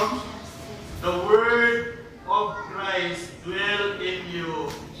sabi no? The word of Christ dwell in you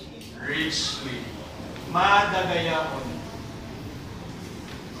richly. Madagayaon.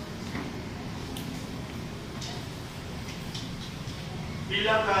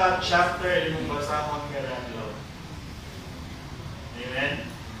 Pila ka chapter imong basahon kada adlaw. Amen.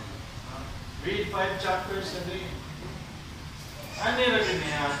 Read 5 chapters a day. Ani ra gid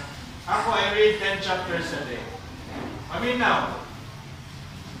niya? Ako I read 10 chapters a day. Now,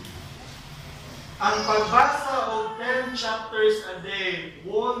 ang pagbasa of 10 chapters a day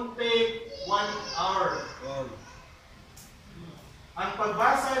won't take 1 hour. Ang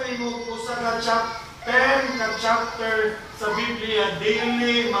pagbasa nimo usa ka 10 ka chapter sa Biblia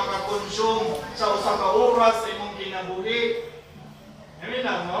daily makakonsume sa usa ka oras sa imong kinabuhi. Amen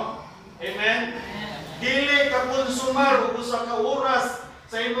lang, no? Amen? Dili ka konsumar og usa ka oras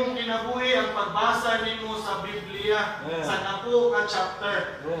sa imong kinabuhi ang pagbasa nimo sa Biblia sa 10 ka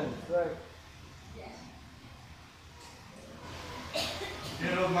chapter.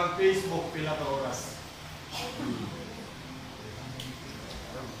 Pero mag-Facebook pila ka oras.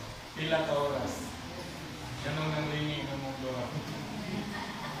 Pila ka oras. Ganun ang ringin ng mundo.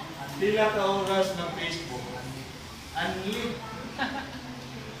 Pila ka oras ng Facebook. Unli.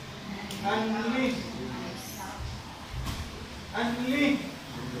 Unli. Unli.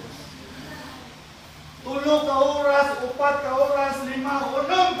 3 ka oras, 4 ka oras, 5,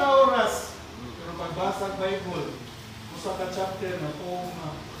 6 ka oras. Pero pagbasa ng Bible, usa ka chapter na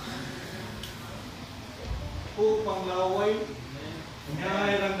panglaway.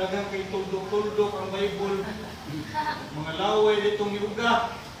 Ngayon ang dagang kay tuldok-tuldok ang Bible. Mga laway ditong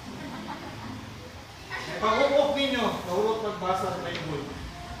yuga. Pag-upok ninyo, kahulog pagbasa ng Bible.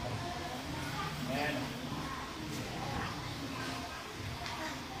 Amen.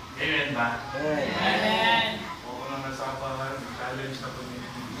 Amen ba? Amen. Oo na nasapahan, challenge na po ninyo.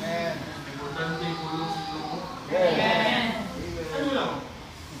 Amen. Importante yung pulong sa Lord. Amen. Ano lang?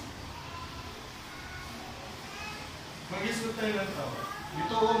 Mag-isot tayo lang tao.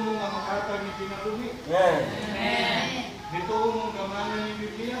 Dito mo nga makatag ni pinabuhi. Amen. Dito mo gamanan ni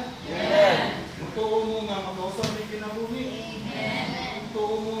Biblia. Dito mo nga makausap ni pinabuhi. Dito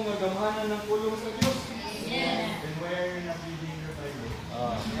mo nga gamanan ng pulong sa Diyos. Then why are you not reading your Bible?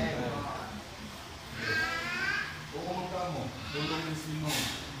 Oo man ka mo, tulong ni Sino.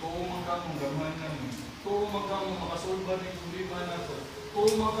 Oo man ka mo, gamanan mo. Oo man ka mo, makasolba ng problema na ito.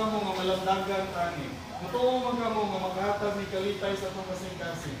 Oo man ka mo, nga malandagan tani. Oo man ka mo, nga maghatag ni kalitay sa itong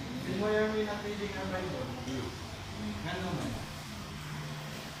kasing-kasing. Then why are we not reading our Bible? Nga naman.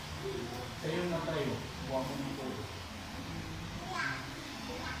 Kayo na tayo. Huwag mo nito.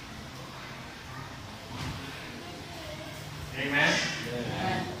 Amen?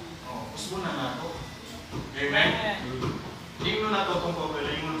 Oh, gusto na na ito. Amen? Hindi mo na ito itong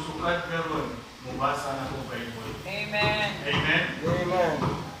pagalingon. Sukat karon, mubasa na itong Bible. Amen. Amen? Amen.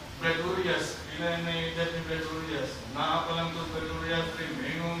 Brad Urias, ilan na yung dati Brad Urias. Naapa lang ito Brad Urias rin.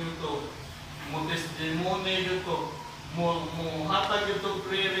 Mayroon ito. Mo testimony ito. Mo hatag ito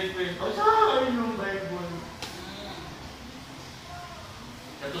prayer request. Basahin yung Bible.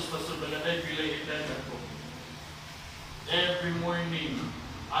 Katos Pastor Baladay, pilay edad ako. Every morning,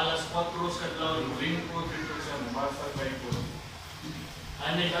 alas 4 kadlaw, lingkod dito siya, mabasa Bible.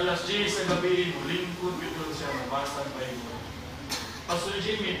 Aning alas 10 sa gabi, lingkod dito siya, mabasa Bible. Pastor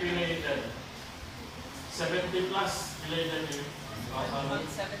Jimmy, pilay edad. 70 plus, pilay edad yun. About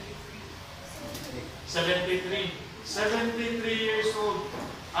 73. 73. 73 years old.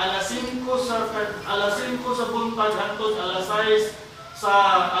 Alas 5 sa buntag hangtod alas 6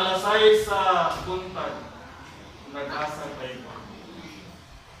 sa buntag. Nag-asa tayo.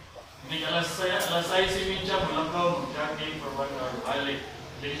 Hindi alas 6:30 mulakaw mag-jogging for 1 hour. Balik.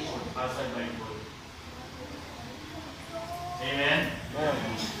 Lingkod. Pasay Bible. Amen?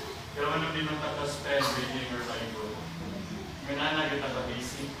 Amen. Pero ano din ang spend reading your Bible? Ganana kita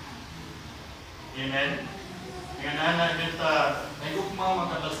ka-busy. Amen? Ganana kita nag-ugma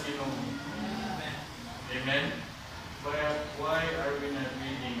makatas Ginoo. Amen? But why are we not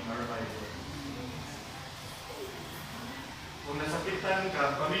reading our Bible? Kung nasakitan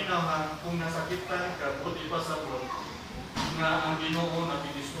ka, paminaw ha, kung nasakitan ka, buti pa sa Lord, nga ang Ginoo na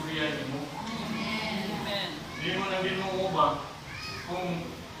pinistorya mo. Amen. Hindi mo na Ginoo ba? Kung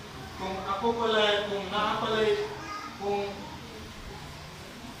ako pala, kung naapalay, kung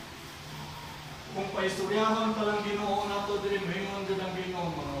paistoryahan palang Ginoo na to din, mayroon din ang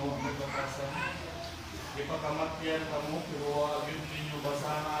Ginoo, mga huwag nagkakasan. Ipakamatyan ka mo, pero agad ninyo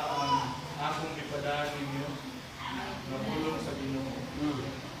basaha ang akong ipadaan ninyo. Nabulong sa Ginoo.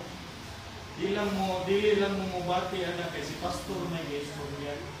 Di lang mo mubati anak kay si pastor na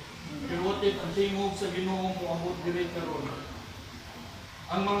istorya. Pero watit ang tingog sa Ginoo mo abot diri karon.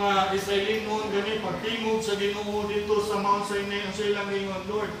 Ang mga Israeli noon gani pagtingog sa Ginoo dito sa Mount Sinai ang silang ingon,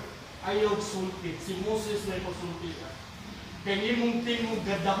 Lord, ayaw sulti. Si Moses na ipasulti ka. Kay imong tingog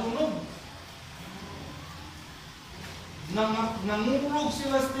gadahunog. Nangurog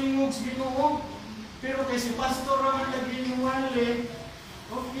sila sa tingog sa Ginoo. Pero kay si pastor naman nag-inuwali,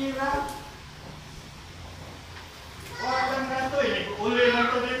 okay ra. Walang nato uli na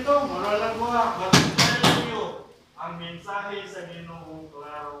to dito, maralang wa. But I tell you, ang mensahe sa Ginoo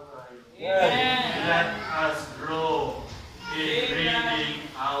klaro kayo. Amen. Let us grow in reading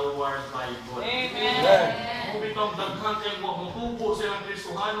our Bible. Amen. Kung bitong daghang kay mo mapupo silang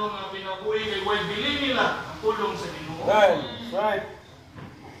Kristohano nga pinabuhi kay way bili nila ang tulong sa Ginoo. Amen. Right.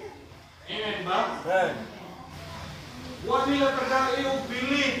 Amen ba? Amen. Huwag nila tagaiog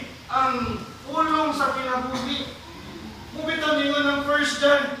bili ang pulong sa kinabuhi. Mubitaw ninyo ng 1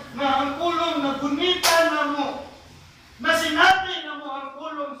 John na ang pulong na gunitan na mo, na sinabi na mo ang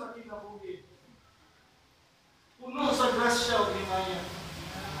pulong sa kinabuhi. Puno sa grasya o ginaya.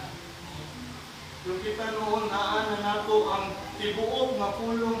 Yung kita noon, naan na nato ang tibuok na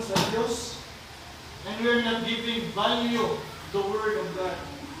pulong sa Diyos, and we're not giving value the Word of God.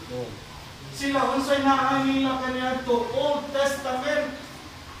 Sila, unsay naanila kaniya to Old Testament.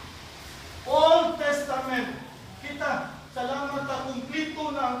 Old Testament. Kita, salamat na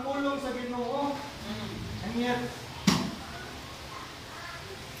kumplito na ang pulong sa Ginoo. And yet,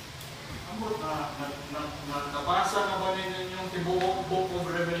 amot nabasa na ba ninyo yung tibuok Book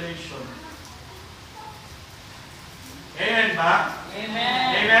of Revelation? Amen ba? Amen.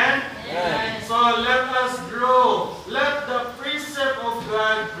 Amen? Amen. So let us grow. Let the precept of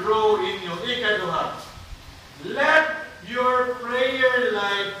God grow in you. Ikaduha. Let your prayer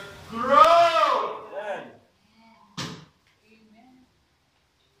life grow. Amen.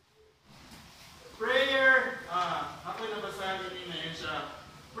 Prayer, ako'y nabasahin niyo na yun siya.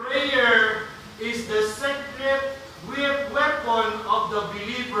 Prayer is the secret weapon of the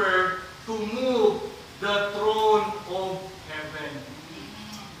believer to move the throne of heaven.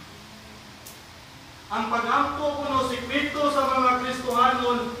 Ang pag-ampo kuno sikreto sa mga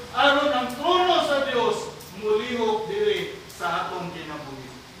Kristohanon aron ang trono sa Dios mulihok diri sa atong kinabuhi.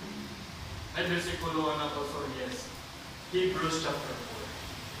 Ay bersikulo na to, so yes. Hebrews chapter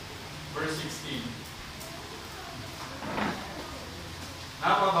 4, verse 16.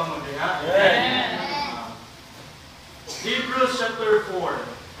 Napa ba mo diha? Amen. Hebrews chapter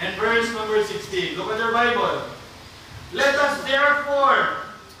 4 and verse number 16. Look at your Bible. Let us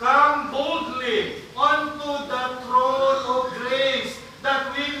therefore come boldly unto the throne of grace,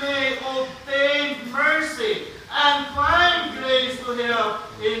 that we may obtain mercy and find grace to help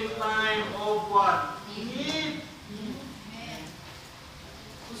in time of what? Need.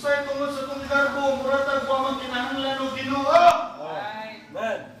 Usay tungod sa itong garbo, muratag wa man kinahanglan o Ginoo.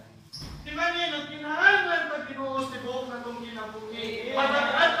 Amen. Di man yan, ang kinahanglan pag Ginoo sa tibuok na itong kinabuhi.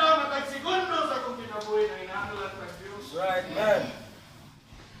 Matag-adlaw, matag-segundo sa itong kinabuhi na kinahanglan pag Diyos. Right. Amen.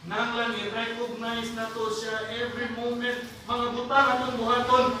 Nanglan i-recognize na to siya every moment. Mga butang atong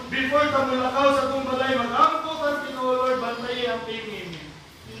buhaton. Before ka mulakaw sa itong balay, mag-ampo ka Ginoo, Lord, bantayi ang tingin.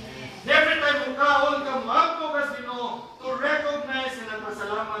 Every time mong kaon ka, mag-ampo ka Ginoo to recognize na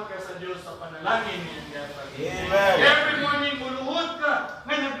nagpasalamat ka sa Diyos sa panalangin niya. Amen. Every morning, muluhod ka,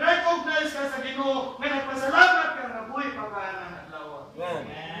 na nag-recognize ka sa Ginoo, na nagpasalamat ka, na buhay pa ka ng adlaw.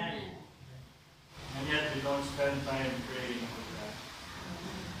 Amen.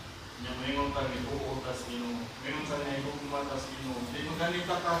 mingon ka ni buo tas Ginoo. Mingon sa niya hugma tas Ginoo. Di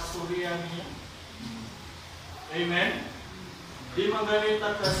maganita ka storya niya. Amen. Di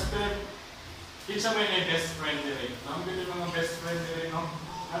maganita ka spend. Kinsa may na best friend dire. Nang bili mga best friend dire no.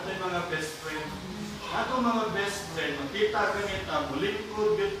 Ato mga best friend. Ato mga best friend, makita ka nita,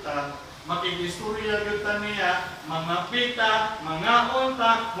 bulingkod gyud ta, makigistorya gyud ta niya, mga pita, mga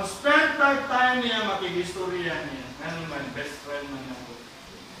unta, mo spend time niya makigistorya niya. Ano man best friend man ako.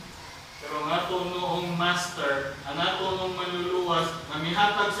 Pero ang ato noong master, ang ato noong manluluwas,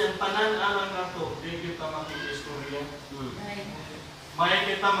 mamihatag siyang tanan alang nato, di kita makigistorya.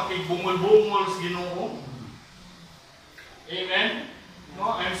 May kita makigbungol-bungol sa Ginoo. Amen?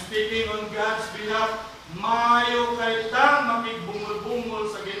 No, I'm speaking on God's behalf. Mayo kay ta makigbungol-bungol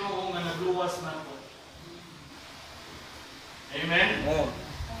sa Ginoo nga nagluwas nato. Amen?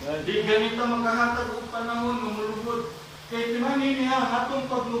 Di ganito makahatag og panahon nga mulugod. Kay timani niya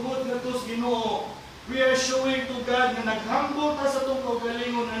atong paglugod ngadto sa Ginoo. We are showing to God nga naghambol ta sa atong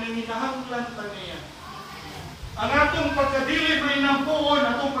kaugalingon nga nanginahanglan ta niya. Ang atong pagka-delivery ng puon,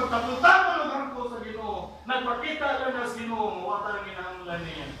 atong pagtaputang ng hangko sa Ginoo, nagpakita lang na sa Ginoo, mawata ng ginahanglan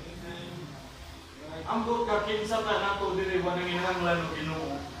niya. Ambot ka kinsa ka nato diri wa nang ginahanglan ng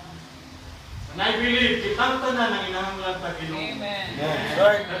Ginoo. And I believe kitang tanan nang ginahanglan ta Ginoo. Amen.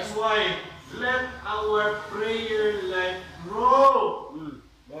 Right. That's why let our prayer life grow.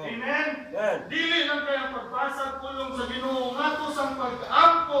 Amen. Dili lang kay ang pagbasa kulong sa Ginoo ngadto sang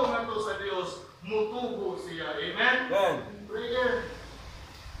pag-ampo ngadto sa Dios. Mutubo siya. Amen? Prayer.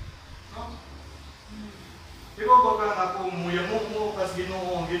 No? Di ba baka ako muyamok mo kas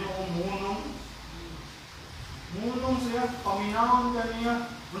Ginoo, Ginoo munong? Munong siya, paminahon ka niya.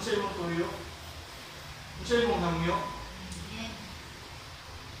 Ano sa imong tuyo? Ano sa imong hangyo?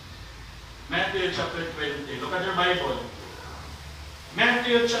 Matthew chapter 20. Look at your Bible.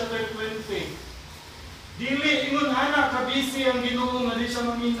 Matthew chapter 20. Dili ingon ana ka busy ang Ginoo nga di siya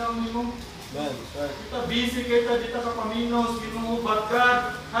maminaw nimo. Kita busy kita dito ka paminaw sa Ginoo, but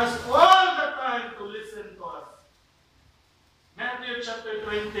God has all the time to listen to us. Matthew chapter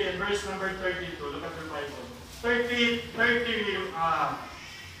 20 and verse number 32. Look at your Bible.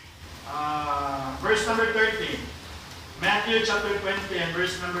 Verse number 30. Matthew chapter 20 and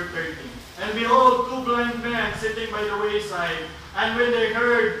verse number 30. And behold, two blind men sitting by the wayside, and when they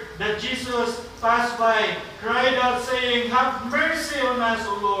heard that Jesus passed by, cried out, saying, Have mercy on us,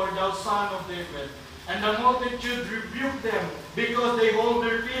 O Lord, thou Son of David. And the multitude rebuked them, because they hold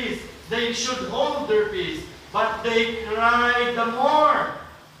their peace. They should hold their peace. But they cried the more,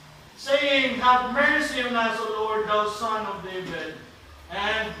 saying, Have mercy on us, O Lord, thou Son of David.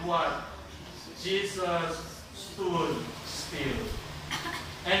 And what? Jesus stood still,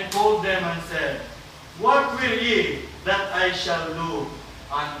 and called them and said, What will ye that I shall do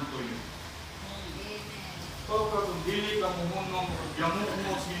unto you? So, kung dili ka muhunong, yamuk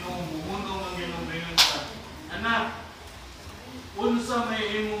mo sa Ginoo, muhunong ang Ginoo ka. Anak, unsa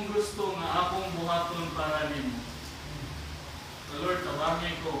may imong gusto nga akong buhaton para nimo? The Lord,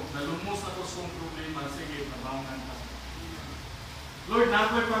 tabangin ko, nalumos na ko sa problema, sige, tabangan ka. Lord,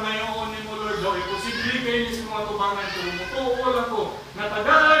 nakoy pangayoon ni mo, Lord, daw, imposible kayo ni sa mga tubangan ko, mutuol ako,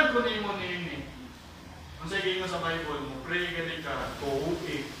 natagaan ko ni mo nini. Kung sa ginyo sa Bible mo, pray gani ka,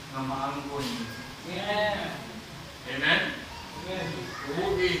 tuhuki na maangkon mo. Amen. Amen?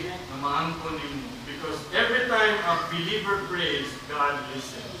 Tuhuki na maangkon mo. Because every time a believer prays, God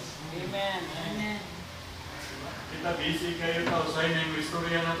listens. Amen. Amen. Kita busy kayo tao, sa inyo yung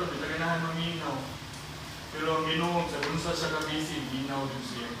istorya na ito, di ganahan maminaw. Pero ang Ginoo sa bunsa sa kabisi, ginaw din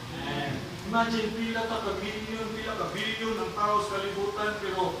siya. Imagine, pila ka billion ng tao sa kalibutan,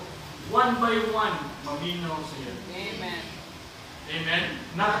 pero one by one, maminaw siya. Amen. Amen?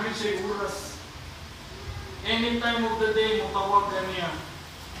 Nakagin siya oras. Any time of the day, mutawag ka niya.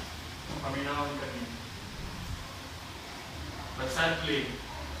 Paminawan ka niya. But sadly,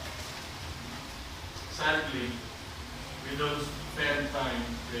 we don't spend time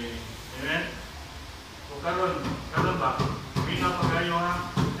praying. Amen? So karon ba? Bina pagayo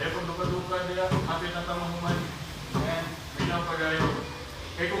ha. Kung duka-duka diya, hapit na tamahuman. Amen? Bina pagayo.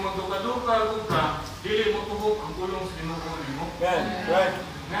 Kaya kung magduka-duka ka, dili mo tuhok ang kulong sa Ginoo nimo. Right.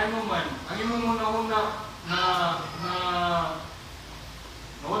 Ngano man, ang imong una-una na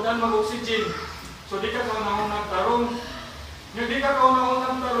nawadan mag-oxygen. So di ka kauna-unang tarong. Nga di ka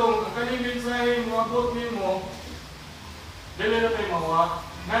kauna-unang tarong, ang kaning mensahe mo abot nimo, dili na tayo mawa.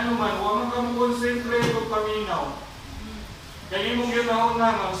 Ngano man, huwag mo ka mo-concentrate o paminaw. Kaya imong ginahon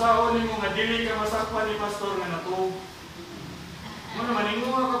na, usaon nimo nga dili ka masakpan ni pastor nga natug. Mo naman,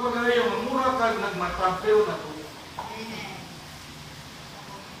 inguha ka pag-ayaw, mamura ka, nagmatapil na to.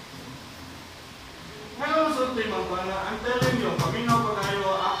 sulti mga I'm telling you, paminaw pa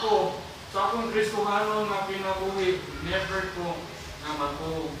kayo ako sa akong Kristohano nga kinabuhi, never ko na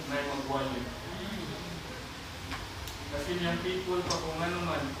matuog na magwali. Kasi niyang people pa kung ano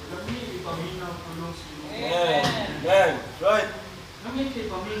man, lami ipaminaw kulong Ginoo. Amen. Amen. Right. Lami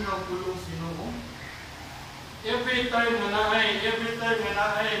ipaminaw kulong Ginoo. Every time na naay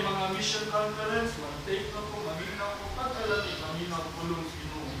mga mission conference, mag-take na po, maminaw ko, pag-alam ipaminaw kulong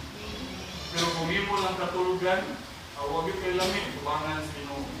Ginoo. Pero kung imo lang katulugan, huwag yung kailangan, tubangan sa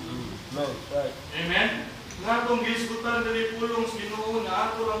Ginoo. Amen. Right. Amen? Nga itong gisgutan dari pulong sa Ginoo na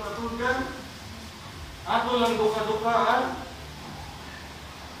ato lang katulugan, ato lang duka-dukaan.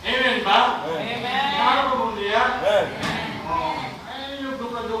 Amen ba? Amen. Ano ba mong diya? Amen. Ay, yung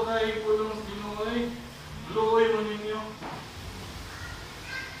duka-duka yung pulong sa Ginoo ay, luoy mo ninyo.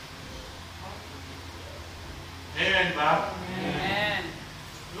 Amen ba? Amen.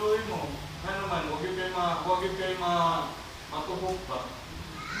 Luoy mo. Ano man, huwag yung kayo matuhog pa.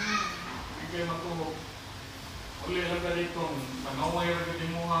 Huwag kayo matuhog. Uli lang ka dito, panaway lang ka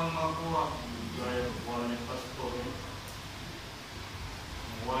dimuhang makuha. Gaya, wala yung pastor.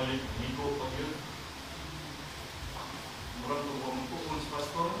 Wali, amigo pa yun. Murag tuwa mo tuon si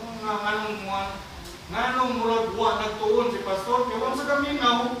pastor. Nganong murag buwa nagtuon si pastor? Kaya wala sa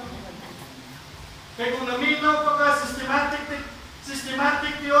kaminaw. Kaya kung naminaw pa ka,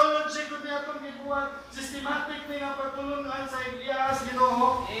 systematic theology kung niya itong gibuhat, systematic na nga pagtulungan sa Iglesias,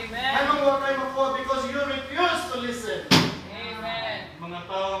 Ginoo. Amen. Anong huwag kayo makuha? Because you refuse to listen. Amen. Mga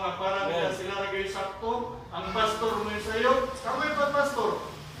tao nga parang sila ragay sakto, ang pastor mo yung sayo, kamoy pa pastor.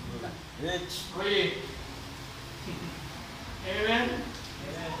 Rich. Oye. Amen?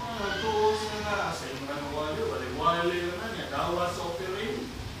 Nagtuos na nga sa yung wali na niya, dawa sa operating.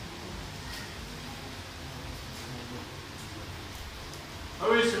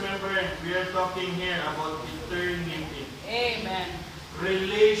 Always remember, we are talking here about eternity. Amen.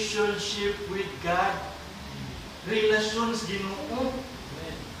 Relationship with God. Relations Ginoo.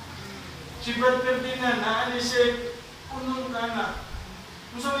 Si Brad Ferdinand, naani siya, punong ka na.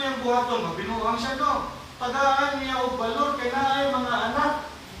 Kung saan niyang buhaton, mabinuang siya, no? Tagaan niya o balor, kay naay mga anak.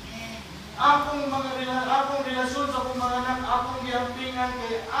 Akong relasyon sa akong mga anak, akong giampingan,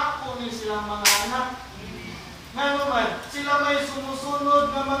 kay ako ni silang mga anak. Nga naman, sila may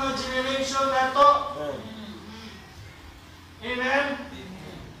sumusunod ng mga generation na to. Amen?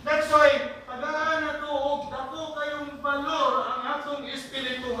 That's why, tagaan na to, dako kayong balor ang atong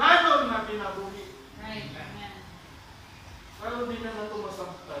espirituhanon na kinabuhi. Right. Amen. Pero di na ito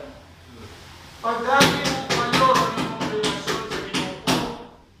masaktan. Pagdami mo balor ang iyong relasyon sa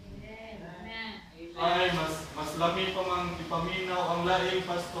Ginoo, Amen. ay mas lami pa mang ipaminaw ang laing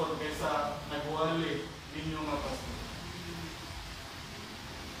pastor kaysa nagwali ninyo nga pastor.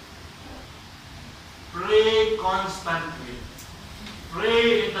 Pray constantly.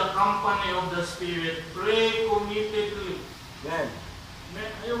 Pray in the company of the Spirit. Pray committedly. Amen.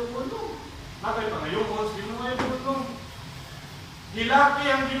 Ayaw ko no. Nakay pa ngayon mo, Ginoo ayaw ko no. Hilaki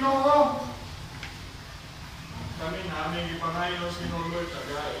ang Ginoo. Kami namin ipangayos ni Lord,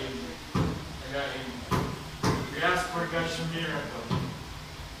 tagain. We ask for God's miracle.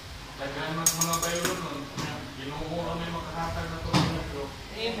 Tagaan mas mga bayo nun. Ginoo kami makahatag na ito miracle.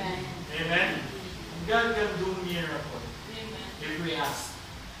 Amen. Amen? God can do miracle Amen. if we ask.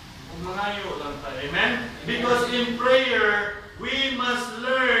 Kung mangayo lang tayo. Amen? Because in prayer, we must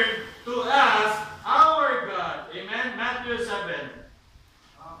learn to ask our God. Amen? Matthew 7.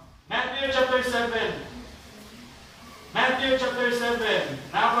 Matthew chapter 7. Matthew chapter 7.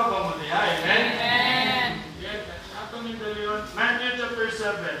 Napa ba mo niya? Amen? Amen. Matthew chapter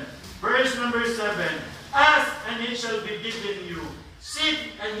 7. Verse number 7. Ask and it shall be given you.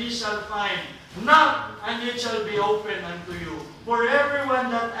 Seek and ye shall find. Knock and it shall be opened unto you. For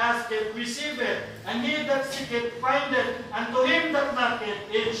everyone that asketh receiveth, and he that seeketh findeth, and to him that knocketh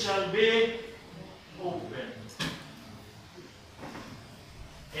it shall be opened.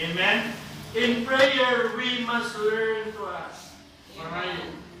 Amen? In prayer, we must learn to ask.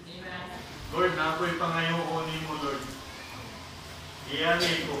 Pangayo. Amen. Lord, na ako'y pangayoon ni mo, Lord.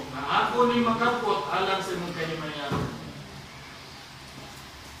 Iyari ko, na ako ni makapot alang sa mong kahimayan.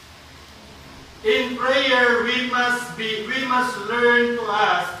 In prayer, we must learn to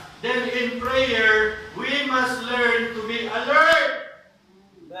ask. Then in prayer, we must learn to be alert.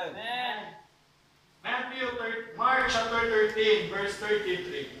 Amen. Mark chapter 13, verse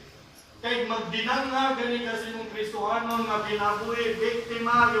 33. Kay magdinanga gani kasi mong Kristohanon nga ginabuhi,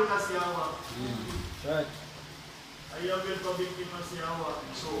 biktima yung kasyawa. Right. Ayaw yung pabiktima siyawa.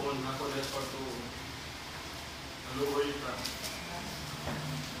 Suon ako dahil pagtuon. Aluoy ka.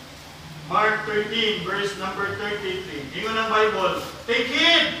 Mark 13, verse number 33. Ingon ang Bible, take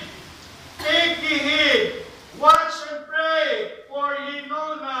heed, take ye heed, watch and pray, for ye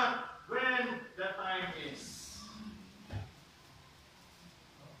know not when the time is.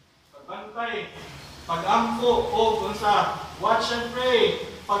 Pagbantay, pagampo, o kung sa watch and pray,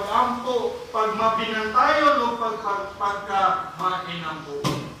 pagampo, pag mabinantayon o pagka mainampo.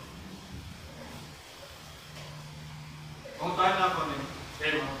 Kung tana ko ni,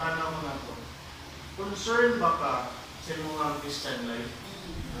 kung tana ko na ko, concern ba ka sa mga Christian life?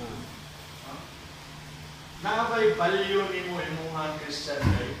 Nakabay value ni mo mga Christian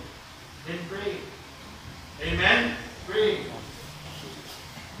life? Then pray. Amen? Pray.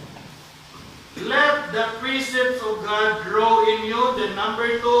 Let the precepts of God grow in you. Then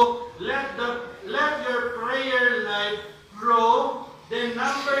number 2, let your prayer life grow. Then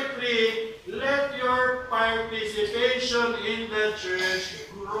number 3, let your participation in the church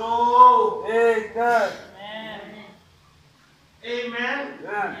grow. Amen. Amen?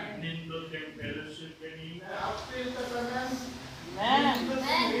 Amen. Nindot yung fellowship kanina. Apil ka tanan. Amen. Nindot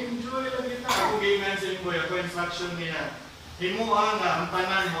yung enjoy lang kita. Ako ganyan sa inyo, ako instruction niya. Himuha nga ang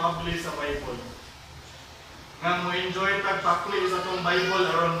tanan mo abli sa Bible. Nga mo enjoy tagpakli sa itong Bible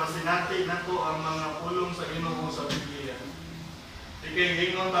aron masinati na to ang mga pulong sa Ginoo sa Biblia. Ikay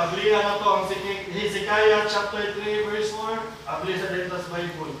ingon tablihan na to ang Hezekiah chapter 3 verse 4, abli sa Dentas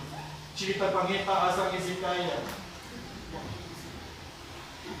Bible. Chita pangita asang Hezekiah.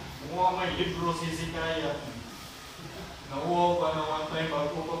 Mga may libro si Hezekiah. Nauwaw pa na one time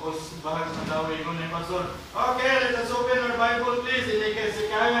bago pa bahag sa daway ko na yung pastor. Okay, let us open our Bible please. In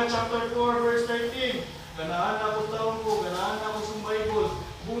Hezekiah chapter 4 verse 13. Ganaan na ako taon ko, ganaan na ako sa Bible.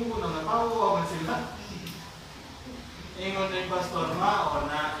 Buong ko na natawa man sila. Ingon na yung pastor, o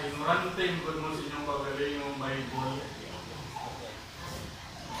na, ignorante good mo sa inyong pagaling yung Bible.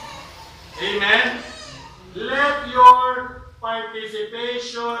 Amen? Let your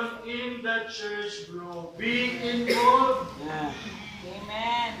participation in the church grow. Be involved.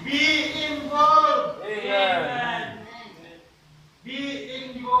 Amen. Be involved. Amen. Be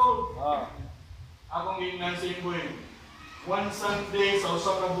involved. Ah. Akong ingnan sa inyo one Sunday sa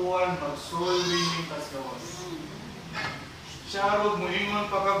usa ka buwan mag-soul winning tas gawas. Siya ro moingon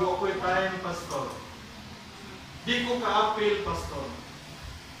pa kag wa ko'y time pastor. Di ko ka-appeal pastor.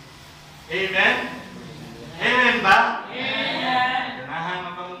 Amen? Amen ba? Amen. Ganahan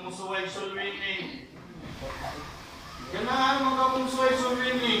makamumusuway soul winning. Ganahan makamumusuway soul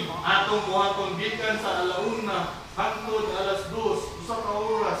winning. Atong buhaton gikan sa alauna hangtod alas 2 usa ka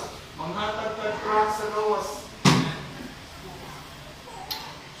oras. Manghatag kag track sa gawas.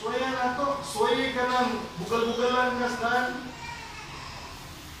 Suwaya na to. Suwaya ka lang. Bugal-bugalan ka saan.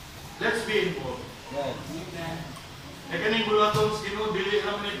 Let's be involved. Yes. E kaning bulaton sa Ginoo dili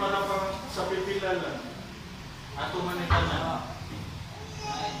ra man para sa pipila lang. Ato man ita na.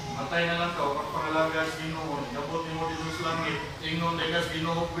 Matay na lang ka o pagpangalaga sa Ginoo. Gabot mo dito sa langit. Ingnon na sa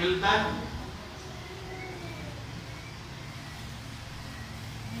Ginoo, well done.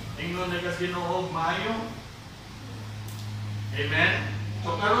 Ingnon na kas Ginoo maayo. Amen.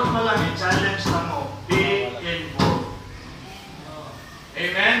 So karon pa lang i-challenge na mo, be involved.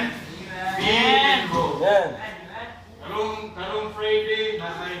 Amen. Be involved. Karong Friday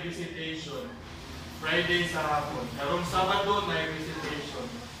na ay visitation. Friday sa hapon. Karong Sabado na ay visitation.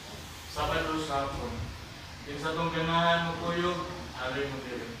 Sabado sa hapon. Kinsa tong ganahan mo kuyog, ari mo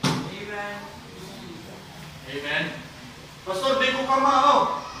diri. Amen. Amen. Pastor, di ko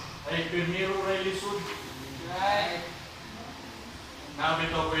kamao. Ay, primero ray lisod. Right.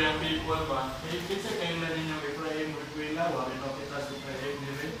 Nabito ko yung people ba? Eh, kasi kayo na rin yung Ephraim Requila, wabito kita sa Ephraim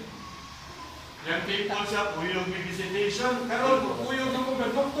nila. Yung people siya, uyog may visitation. Karon, uyog na ko,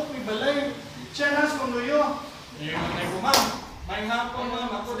 gagoktok may balay. Siya nas kung uyo. Yung na ko, ma'am. May hapon,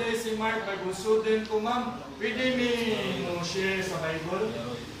 ma'am. Ako dahil si Mark, bagong student ko, ma'am. Pwede may share sa Bible?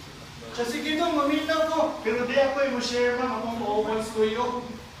 Siya, sige doon, maminaw ko. Pero di ako yung share, ma'am. Akong ma-opens ko yun.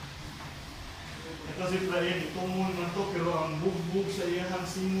 Ito si Efraim, itumon man to, pero ang bugbog sa iyang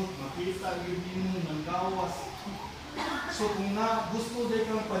simot, makita yun ng gawas. So kung na gusto din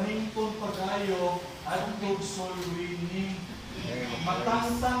kang panington pag-ayo, at soul winning,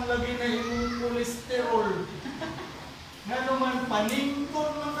 matangtang lagi na yung cholesterol. Nga naman, panington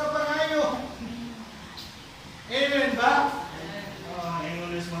man ka pag-ayo. Amen ba?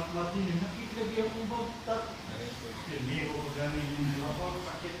 English math-math yun, nakiklagi akong bagtat. Hindi ko ganin yung ako,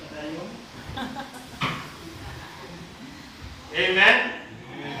 sakit na tayo. Amen?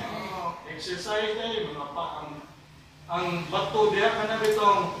 Exercise tayo, mga pa, ang bato diya,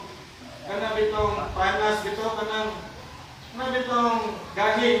 kanabitong panas, gito, kanang Nabi itong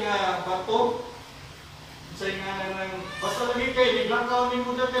gahi nga bato. Sa nga ng basta lagi kayo, niglakaw ni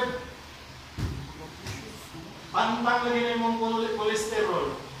mo dati. Pantang lagi na yung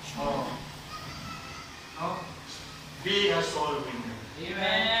cholesterol. Oh. No? Be a soul winner.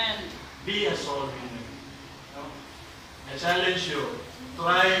 Amen. Be a soul winner. No? I challenge you.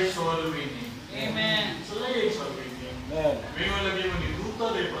 Try soul winning. Amen. So lagi soul winning. Amen. May lagi mo ni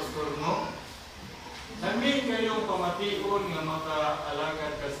Duta de Pastor mo. Sabi kayong pamation nga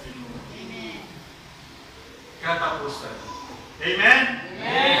maka-alagad ka sa Ginoo. Katapusan. Amen?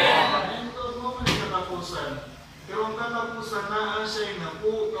 Amen. Ito mo man katapusan. Pero ang katapusan na siya na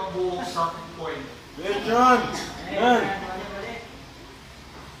po kabuok sa point. John. Amen.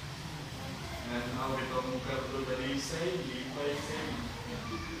 And now ito mo karto dali say, lipay say.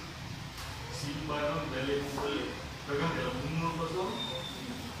 Simba nun, dali mo ulit. Tagang dala mo pa ito.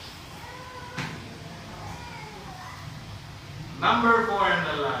 Number 4 and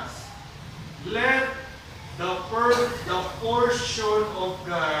the last. Let the portion of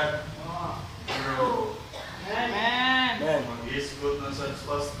God grow. Amen. Amen. Mag-isgot na sa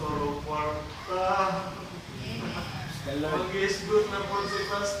pastor o kwarta. Lord. Mag-isgot na po si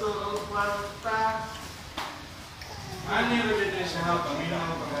pastor o kwarta. Ano yung rin siya ha?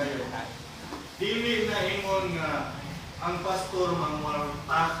 Paminaw pa kayo. Dili na ingon nga ang pastor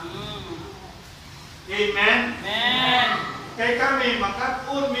mangwarta. Amen? Amen. Kay kami,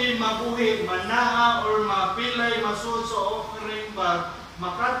 makatun mi mabuhi, manaa or mapilay masud sa offering bag,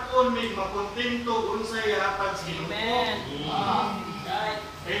 makatun mi makontento unsay hatag sa Ginoo. Amen. Right.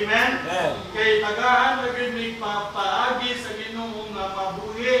 Amen? Amen. Kay tagaan lagi mi papaagi sa Ginoo nga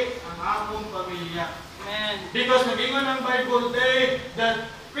mabuhi ang among pamilya. Amen. Because nagingon ang Bible day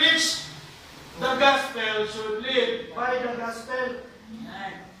that preach the gospel should live by the gospel.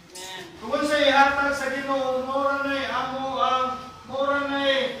 Amen. Kung sa ihatag sa Ginoo, mura na'y amo ang mura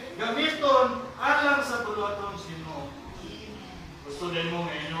na'y gamiton alang sa tuluaton sa Ginoo. Gusto din mo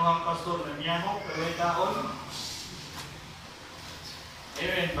nga inyong pastor na niyahok, kaway taon?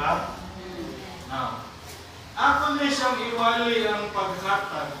 Amen ba? Now, ako na siyang iwali ang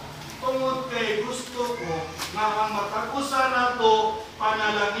paghatag tungod kay gusto ko nga ang matapusan nato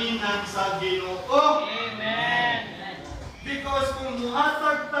panalanginan sa Ginoo. Amen. Because kung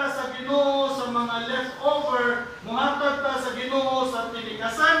muhatag ta sa Ginoo sa mga leftover, muhatag ta sa Ginoo sa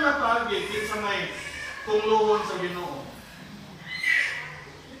tinikasan na pagi, kinsa may tungluhon sa Ginoo.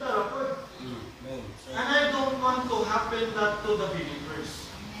 Kita ra po. Amen. And I don't want to happen that to the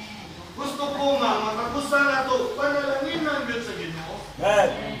believers. Gusto ko nga makakusa na to panalangin gyud sa Ginoo.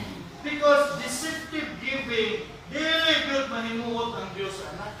 Amen. Because deceptive giving dili gyud mahimuot ang Dios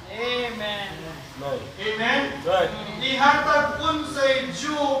anak. Amen. Amen. Amen. Right. Ihatag unsay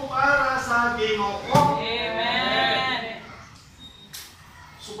Diyo para sa Ginoo. Amen.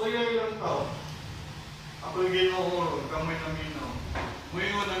 Subayay lang tao. Ako'y Ginoo, kamay na minaw.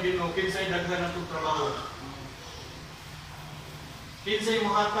 Muingon ang Ginoo, kinsay daghan atong trabaho. Kinsay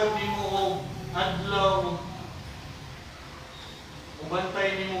mahatag nimo og adlaw,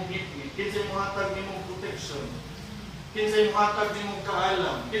 ubantay nimo gipit. Kinsay mahatag nimo protection. Kinsay mahatag nimo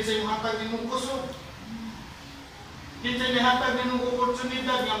kaalam. Kinsay mahatag nimo kusog. Kinsay mahatag nimo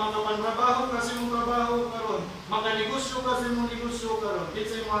oportunidad nga makapantrabaho kasi mong trabaho karon, makanegosyo kasi mong negosyo karon.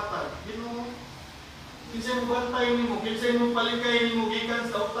 Kinsay mahatag? Ginoo. Kinsay mo bantay nimo, kinsay mo palikay nimo gikan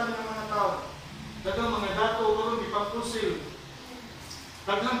sa utan ng mga tao. Daghang mga dato karon ipangkusil.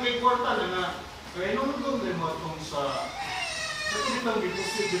 Daghang kay kwarta na nga kay nung mo atong sa kitang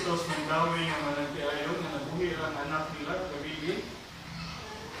gipusit dito sa Mandawi nga mananti ayon nga nabuhi ang anak nila kabili.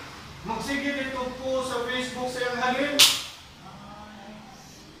 Magsige dito po sa Facebook sa iyang halin.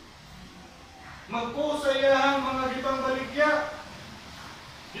 Magpo sa iyang mga gitang baligya.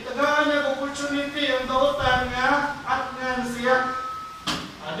 Gitagaan niya opportunity ang dautan nga at ngan siya.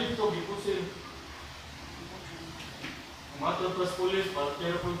 Dito gipusil. Umatod pas pulis,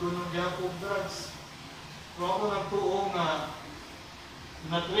 partner po dunong gapog drugs. Kung ako nagtuo nga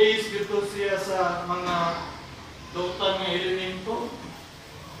na-trace dito siya sa mga dautan nga elemento.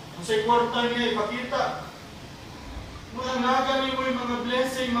 Kung sa'y kwarta niya ipakita. Mga nagani mo yung mga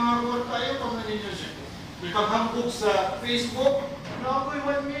blessing, mga kwarta, ito na ninyo siya. Ikaghambog sa Facebook, na ako'y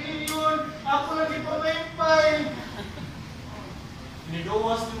 1 million, ako lagi pamaypay.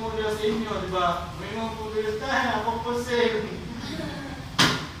 Nigawas ni mo niya sa inyo, di ba? May mga pulitan, ako po save.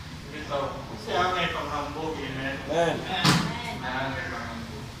 Bitaw, kasi angay panghambog, amen? Amen. Angay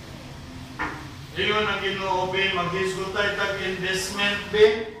panghambog. Iyon ang Ginoo, maghisgutay tag-investment,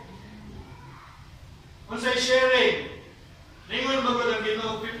 be. Kung sa'y sharing, lingon ba ko lang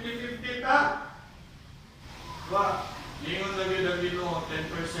Ginoo, 50-50 ta? Ba? Ngayon lagi na Ginoo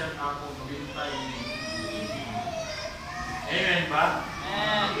 10% ako maghintay ni. Amen ba?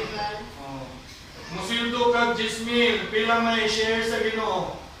 Amen. Oh. Musildo kag 10,000, pila may share sa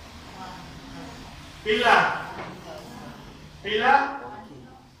Ginoo? Pila? Pila?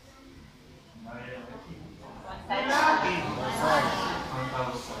 Pila? 1,000.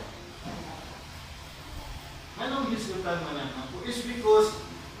 Anong hisgutan man ako? Is because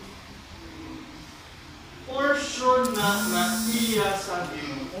portion na iya sa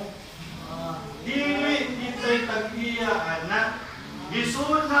Ginoo. Dili kita'y tag-iya, anak.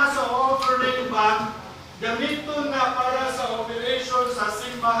 Gisun na sa offering bag, gamiton na para sa operation sa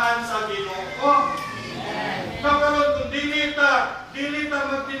simbahan sa Ginoo. Karon kung dili ta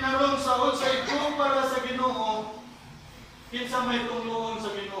magtinarong sa unsay go para sa Ginoo, kinsa may tungloon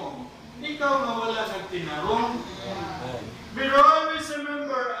sa Ginoo? Ikaw nga wala nagtinarong. Pero always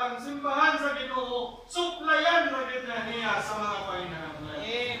remember, ang simbahan sa Ginoo, suplayan na gid niya sa mga pahinahanglan.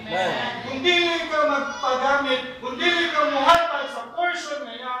 Amen. Kung dili ka magpagamit, kung dili ka muhatag sa portion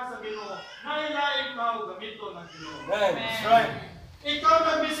na iya sa Ginoo, nailaing ka gamiton ng Ginoo. That's right. Ikaw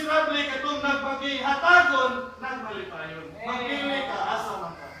nagmiserable katong nagpagihatagon, nagmalipayon. Magpili ka, asa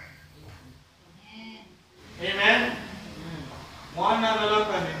man ka. Amen? Muana na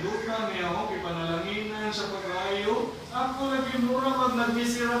lang ka, ninduka niya ako, ipanalaginan sa pag-ayo. Ako lagi mura mag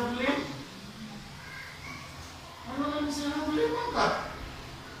nagmiserable. Ano nagmiserable man ka?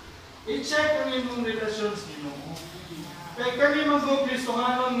 I-check ang inyong relasyon sa Ginoo. Kaya kami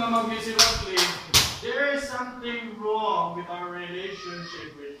mag-Kristohanon na mag-miserable, there is something wrong with our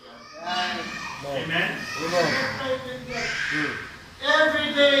relationship with God. Amen? Every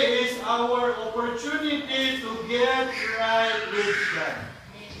day is our opportunity to get right with God.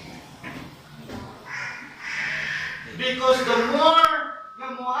 Because the more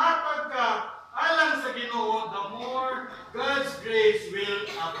na muhatag ka alang sa Ginoo, the more God's grace will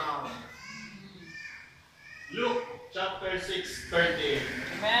abound. Luke chapter 6:38.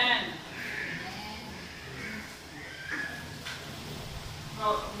 Amen.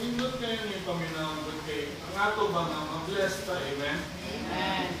 Now, nindot kayo niyo paminawag kay ang ato ba nga mag-bless ta, amen?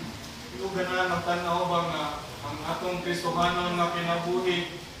 Amen. Ito ganahan magtanaw ba nga ang atong Kristohanon nga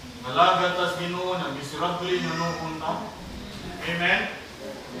kinabuhi, nalagat tas Ginoo, nag-miserable nga noon ta. Amen?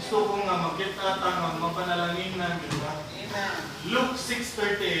 Gusto ko nga magkita ta nga mapanalanginan, di ba? Amen. Luke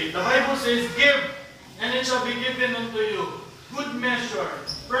 6:38. The Bible says, "Give, and it shall be given unto you. Good measure,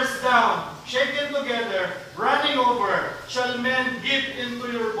 pressed down, shaken together, running over, shall men give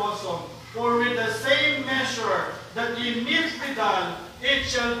into your bosom. For with the same measure that ye meet withal, it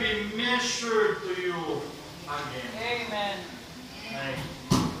shall be measured to you again." Amen. Ay,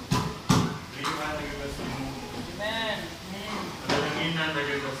 liwan na kita sa Ginoo. Amen. Panalanginan na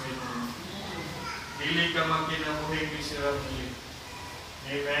kita sa Ginoo. Dili ka magkinabuhi miserable.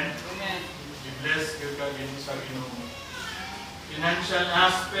 Amen? Amen. I-bless ka kagin sa Ginoo. Financial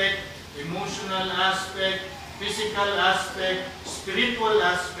aspect, emotional aspect, physical aspect, spiritual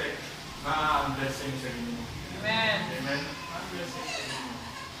aspect, ang blessing sa Ginoo. Amen. Amen? Ang blessing sa Ginoo.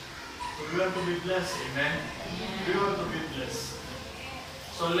 So we want to be blessed. Amen? We want to be blessed.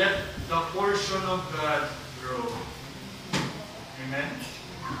 So let the portion of God grow. Amen?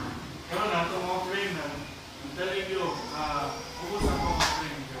 Kaya na, itong offering na, I'm telling you, ubos akong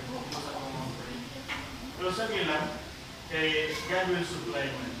offering. Ubos akong offering. Pero sa ilan, kay God will supply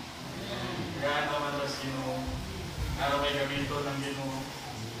man. Kaya naman sa Ginoo, araw may gamito ng Ginoo.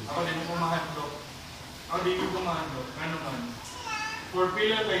 Ako din mo kumahadlok. Ako din mo kumahadlok. Ano man. For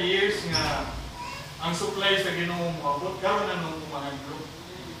pila ka years nga, ang supply sa Ginoo mo abot, karon na nung kumahadlok.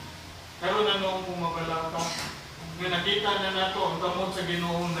 Karon na nung pumabalaka. Nga nakita na nato ang kamot sa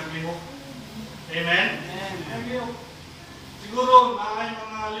Ginoo naglihok. Amen? Naglihok. Siguro, maay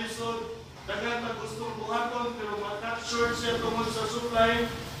mga lisod, dagan na gustong buhaton, pero ma-capture siya tungkol sa supply,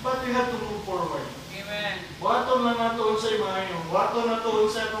 but we have to move forward. Amen. Buhaton lang nato unsay maayo. Buhaton nato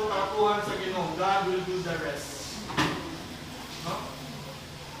unsay atong kaapuhan sa Ginoo. God will do the rest. No?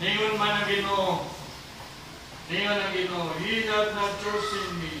 Ningon man ang Ginoo. Ningon ang Ginoo. Ye have not chosen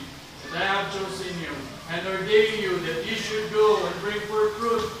me, but I have chosen you, and ordained you that ye should go and bring forth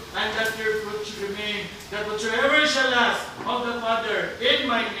fruit, and that your fruit should remain, that whatsoever shall ask of the Father in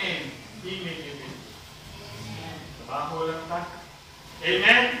my name, He may give it. Trabaho lang ta.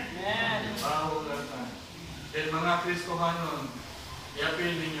 Amen? Amen. Trabaho lang ta. Then mga Kristohanon,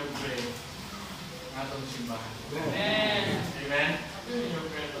 i-appeal ninyo pray ng atong simbahan. Amen. Amen? Appeal ninyo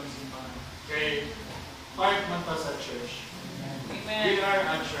pray atong simbahan. Kay part man ta sa church. Amen. We are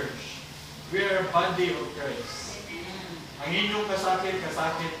a church. We are a body of Christ. Ang inyong kasakit,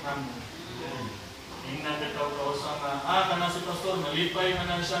 kasakit namin. Ingnan bitaw kausa nga, kana si pastor, malipay nga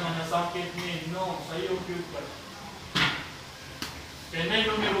na siya nga nasakit ni. No, sa'yo yun ka. Kaya na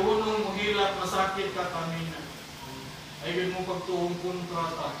yung numero unong muhilak, masakit ka kanina. Ay yun mo pagtuong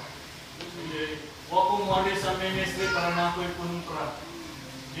kontrata. Sige, huwag kong wari sa ministry para na ako'y kontra.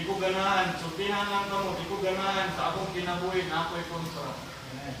 Di ko ganahan, sultihan lang ka mo, di ko ganahan sa akong kinabuhi na ako'y kontra.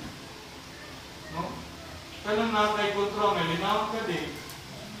 No? Kanang na kay kontra, may linaw ka di.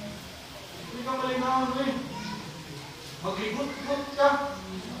 Hindi ka malinaw eh. Magligot-got ka.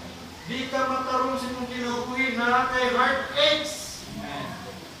 Di ka matarong sa mong kinabuhi na kay heartaches.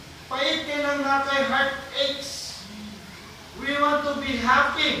 Pait ka lang na kay heartaches. We want to be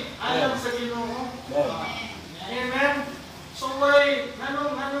happy. Alam sa Ginoo. Amen. So why,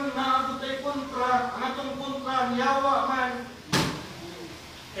 anong naabot ay kontra, ang atong kontra, yawa man.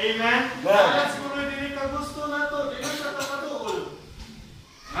 Amen? Kaya siguro hindi ka gusto na to, hindi ka tapaduol.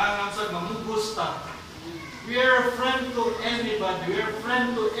 Nangansag, mamugusta. We are a friend to anybody, we are a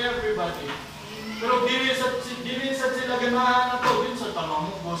friend to everybody. Pero dili sa sila ganahan na to, din sa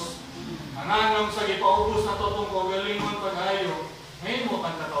tamamugos. Ang anong sa ipaubos na to itong kagalingon pag-ayo, ngayon mo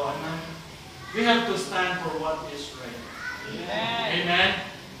kang katawanan. We have to stand for what is right. Amen. Amen?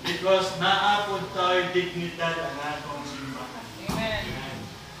 Because naapod tayo dignidad ang atong simbahan. Amen.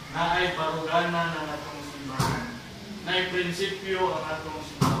 Naay baruganan ang atong simbahan. Naay prinsipyo ang atong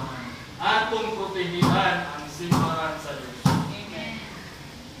simbahan. Atong protehihan ang simbahan sa Diyos. Amen.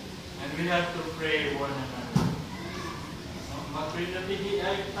 And we have to pray one another. Mag-pray na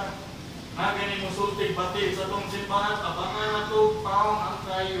ay ta. Nagani mo sultig bati sa atong simbahan, abangan na ito, paong ang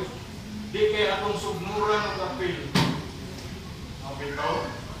kayo. Di kay atong sugnuran o kapil. Bitaw?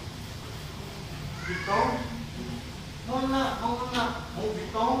 Bitaw? Muna. Mo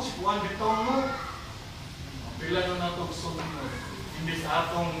bitaw? Si Juan bitaw mo? Pila na natong sumunod. Hindi sa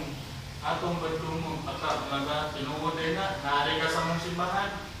atong badlumong atap nga tinuod din na. Naari ka sa mong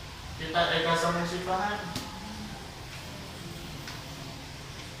simbahan. Kita ay ka sa mong simbahan.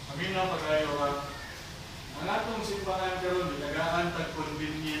 Amin na pag-ayo ka. Ang atong simbahan karon binagaan tag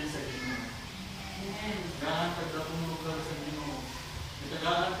convenience sa Ginoo. Gaan tag datong lugar sa Ginoo.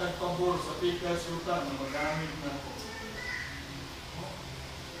 Binagaan tag pabor sa pikas yuta na magamit na ko.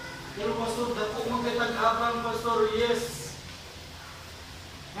 Pero pastor, dako magkatag-abang pastor, yes.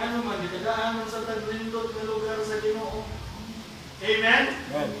 Ano man, binagaan man sa taglindot na lugar sa Ginoo. Amen?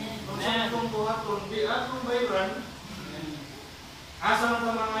 Kung saan itong buhaton, di atong bayran, asa na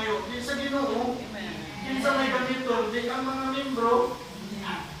ito mga ngayon, di sa Ginoo, kinsa may gamiton, di ang mga membro.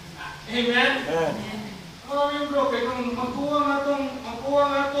 Amen? Mga membro, kaya kung magkuha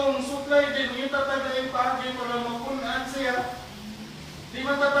nga itong supply din, yung tatagayin pagi para mapunan siya, di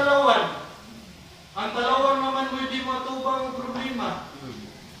matatalawan. Ang talawan naman mo, di matubang ang problema.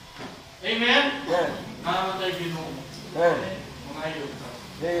 Amen? Nakamatay Ginoo. Mga ayun ka.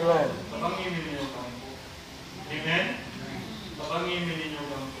 Tabangin ninyo kampo. Amen? Tabangin ninyo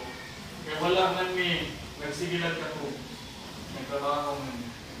kampo. Kaya wala man mi, nagsigilan ka po. Nagtrabaho man.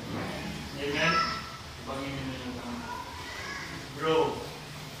 Amen? Tabangin ninyo kampo. Grow.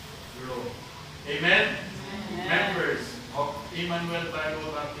 Amen? Members of Emmanuel Bible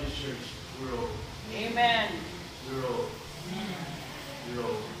Baptist Church, grow. Amen. Grow.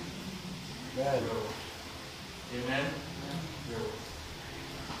 Amen? Grow.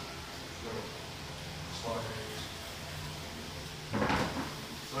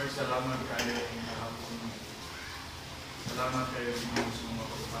 Lord, salamat kayo ang kahapon. Salamat kayo sa mga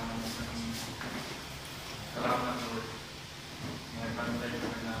pagpapanan mo sa kami. Salamat, Lord. Nakakantay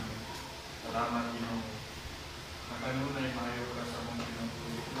ka namin. Salamat, Ginoo. Nakanunay mayo ka sa mong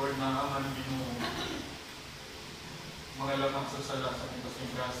pinagtuloy. Lord, naaman, Ginoo. Mga lamak sa sala sa aking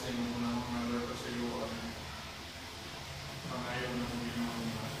kasing-kasing ng mga Lord sa iyo. Pangayon na mong Ginoo.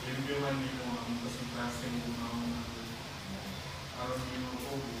 Limbiwan nito ang kasing-kasing ng mga Lord. Aron Ginoo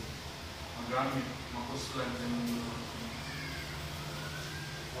po, magamit, makuslan sa mga Lord.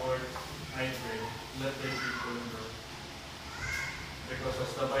 Lord, I pray, let thy people grow. Because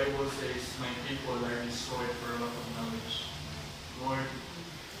as the Bible says, my people are destroyed for lack of knowledge. Lord,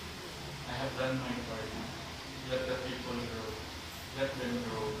 I have done my part. Let the people grow. Let them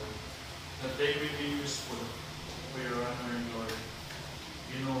grow. That they will be useful for your honor and glory.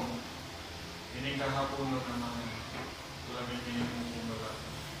 You know, ining kahapon naman, labi pinimong kumbaga.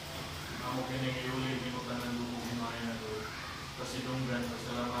 Amo pinangiuli, pinutanan lupo, ginawa na Lord. Pasidunggan,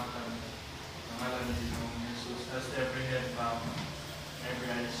 pasalamatan, pangalan ni Ginoong Jesus, as every head bow, every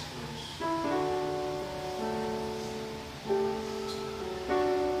eye is closed.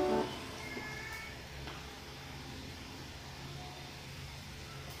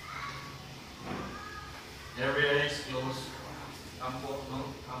 ampo, no?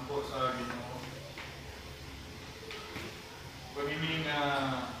 Ampo sa Ginoo. Pag ini nga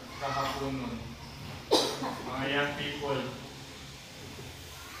kahapon nun, mga young people,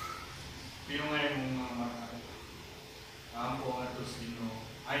 piyungay mong mga ampo nga to sa Ginoo.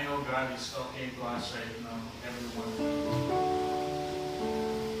 I know God is talking to us right now, everyone.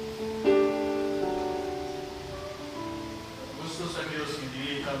 Gusto sa Diyos,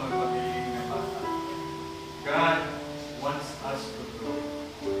 hindi ka magpatiling na bata. God wants us to grow.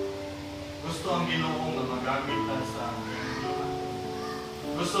 Gusto ang Ginoo na magamit na sa amin.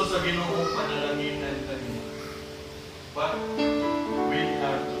 Gusto sa Ginoo panalaginan tayo. But we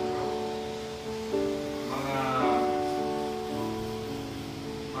have to grow.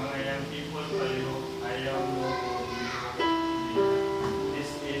 Mga young people kayo, ayaw mo to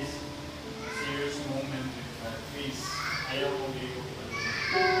this is a serious moment with God. Please, ayaw mo liyo kayo.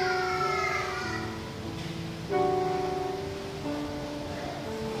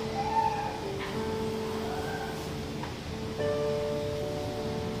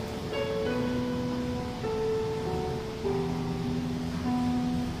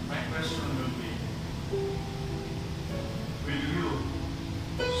 My question will be, will you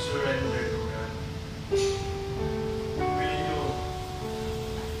surrender to God? Will you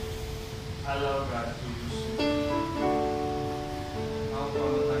allow God to use you? Ang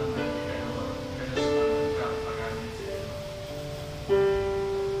pamatanong natin kayo, kaya sa pag-amin sa iyo.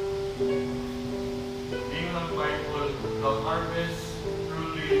 Ingon ang Bible, the harvest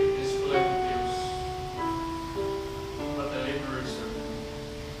truly is plenteous, but the laborers are few.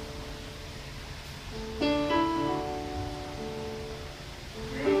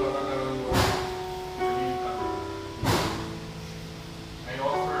 Ngayon pagkakaroon ko, salita. I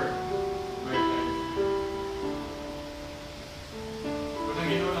offer my life. Kung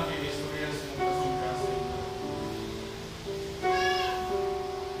nanginoon ang inistorya sa mong kasing-kasing,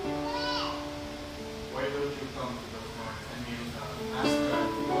 why don't you come to the Lord and kneel down? Ask God,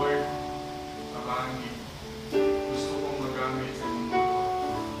 Lord, mabangin. Gusto kong magamit sa inyong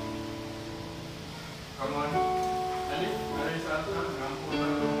mundo. Come on. Alip, sa atin. Ang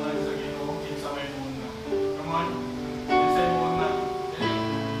unang lumay sa Ginoo, kinsa may muna. Come on. Kinsa may muna.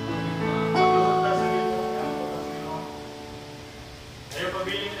 Pagluhod na sa Ginoo. Ang unang sa Ginoo. Ayaw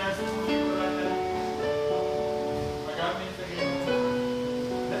pabiling na sa mga kuratan. Magamit sa Ginoo.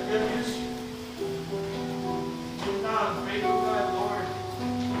 Let God use you. Sit down. Pray to God, Lord.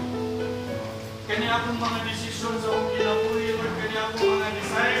 Kanya akong mga desisyon sa akong kinabuhi, Lord. Kanya akong mga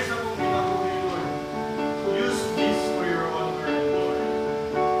desires sa akong kinabuhi, Lord. Use this for your honor, Lord.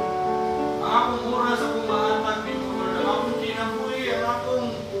 Ang akong oras, akong mahatag nito, Lord. Ang akong kinabuhi, ang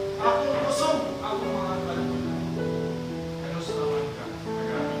akong kusog, akong mahatag nito. Ano sa naman ka?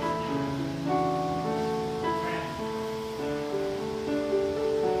 Magamit sa iyo. Amen.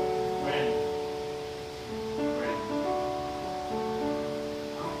 Amen. Amen.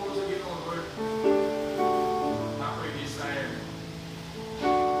 Ang po sa Ginoo, Lord. Ako'y desire.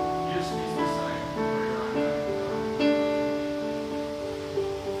 Use this desire for your honor.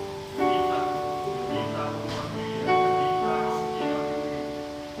 Kita akong pamilya, kita akong kinabuhi.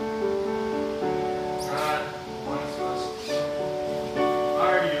 God wants us.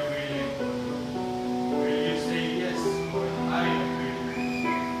 Are you willing to do? Will you say yes, Lord, I am willing,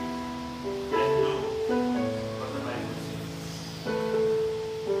 and do what the Bible says?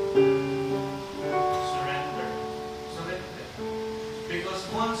 Surrender. Surrender. Because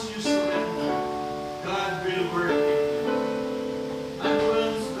once you surrender, God will work in you. And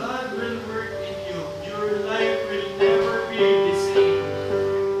once God will work in you, your life will never be the same.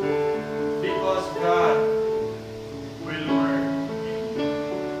 Because God will work in you.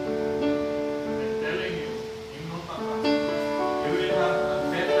 I'm telling you, you will have a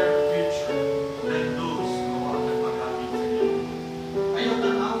better future than those who are nagpagamit sa iyo. Ayaw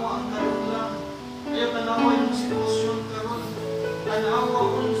tanawa ang karon lang. Ayaw tanawa yung sitwasyon karon. Tanawa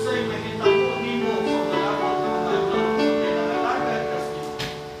unsay mahitabo nimo sa kalawang nga mga adlaw sa pinangalagad kas Ginoo.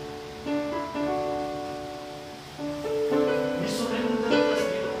 Ni-surrender kas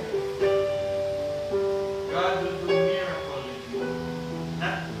Ginoo. God will do miracle in you.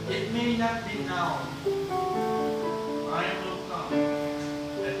 It may not be now. I will come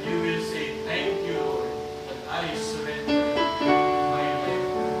that you will say, thank you, Lord, that I surrender my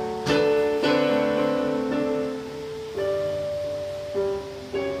life.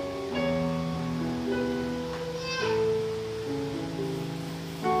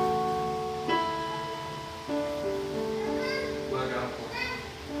 Magapo.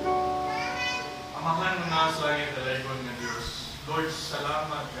 Amahan mo na sa langit na laybon nga Diyos. Lord,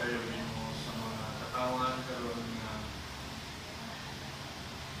 salamat kayo nimo sa mga katawan karon nga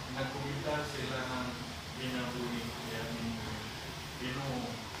nagkumita sila ng kinabuhi kaya ninyo Ginoo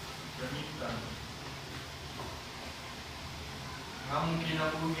gamitan. Ngamong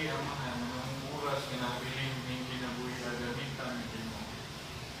kinabuhi amahan, ngamong oras kinabiling ning kinabuhi gamitan ni Ginoo.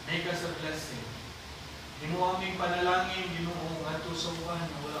 May ka sa blessing. Imo aming panalangin Ginoo ngadto sa uwan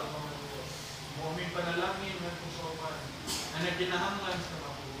wala pa maluwas. Imo aming panalangin ngadto sa uwan na nagkinahanglan sa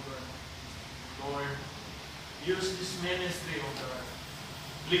mapuhuran. Lord, use this ministry, O God.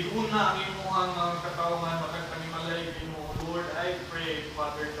 Liguna ang imuhang mga katawhan, makagpanimalay, Ginoo. Lord, I pray,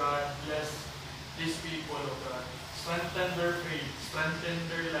 Father God, bless these people, O God. Strengthen their faith, strengthen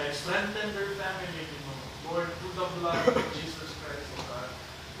their life, strengthen their family, Ginoo. Lord, through the blood of Jesus Christ, O God.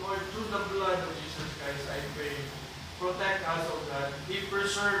 Lord, through the blood of Jesus Christ, I pray, protect us, O God. Be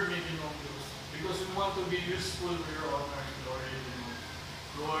preserved, Ginoo, because we want to be useful for your honor and glory, Ginoo.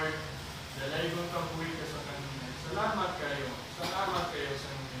 Lord, dalaygon ka buhay ka sa kanina. Salamat kayo. Salamat kayo sa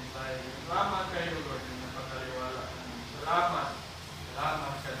inyong mensahe. Salamat kayo, Lord, na napakaliwala ka namin. Salamat.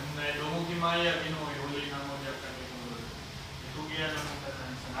 Salamat ka. Nung naidungog himaya, Ginoo, ihuli na mo diya ka, Ginoo. Itugian na mo ka na.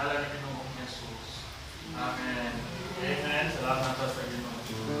 Sa ngalan ni Ginoong Jesus. Amen. Amen. Salamat sa Ginoo.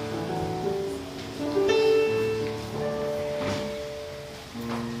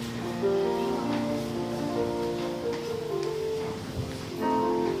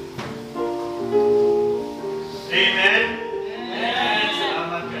 Amen. Amen.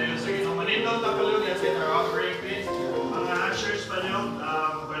 Salamat kayo sa Ginoo. Manindong tapalog at in our offering, please. Mga ushers pa niyo,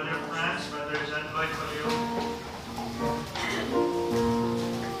 Brother Franz, Brother John Boy pa niyo.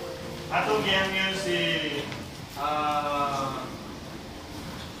 Atong yan yun si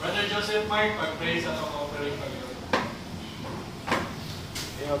Brother Joseph Mark, pag-pray sa itong offering pa niyo.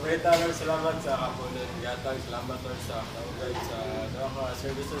 Operator, Lord, salamat sa kapunan ng gatag. Salamat, Lord, sa kaunay sa mga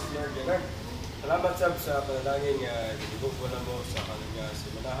services, Lord. Lord, salamat sa panalangin nga dinibog mo na mo sa kanyang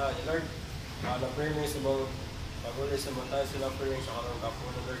simanaha. Lord, na-pray mo sa mga pag-uli sa mga tayo sila pray sa kanyang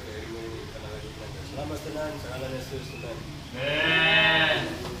kapunan, Lord. Kaya rin mo yung panalangin. Salamat tanan sa ngalan ni Jesus. Amen. Amen.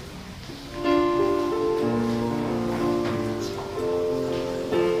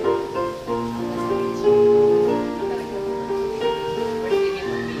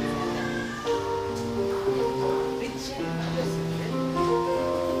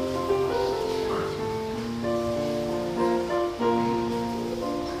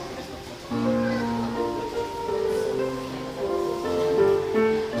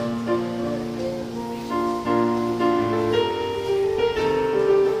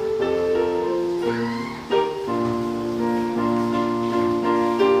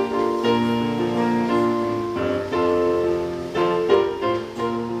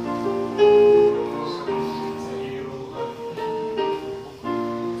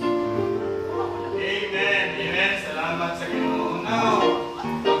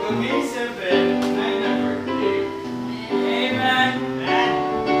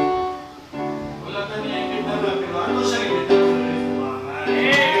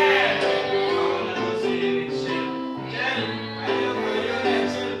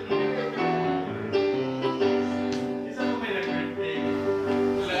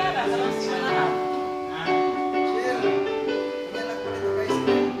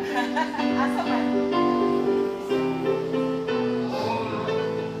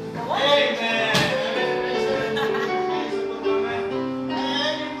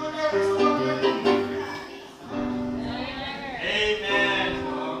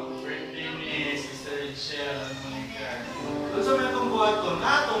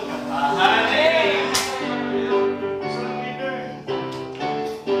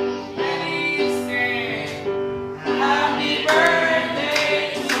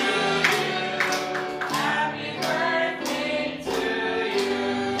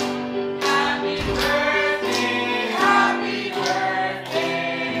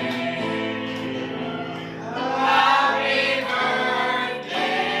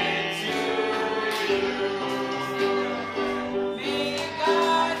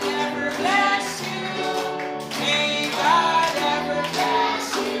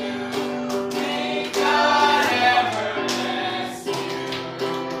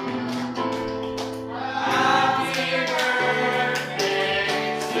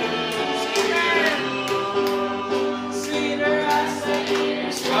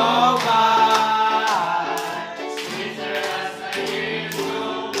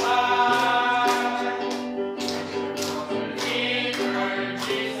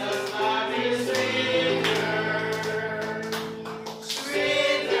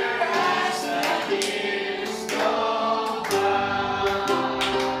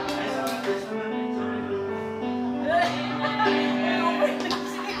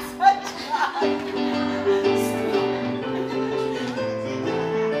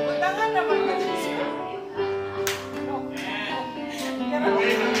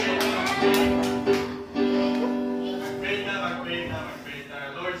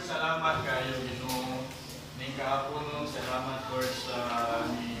 Lord, salamat kayo, Ginoo. Ning kahapon, salamat Lord sa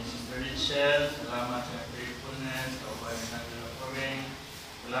ni Sister Richelle, salamat sa faithfulness, kauban ng Laporing.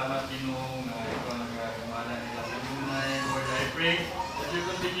 Salamat Ginoo na ikaw nagkakamalan nila sa lunay. Lord, I pray that you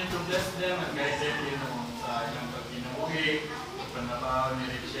continue to bless them and guide them, Ginoo, sa ilang pagkinabuhi. Pagpanabaho ni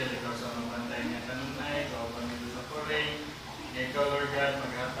Richelle, ikaw sa mabantay niya kanunay, kauban nila sa Laporing. Ikaw, Lord God,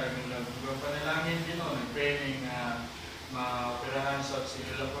 maghatag ng lagong panalangin, Ginoo, nag-pray maoperahan sa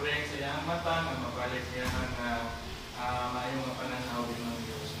sila po rin sa iyang mata na mabalik niya ng mayong pananaw ng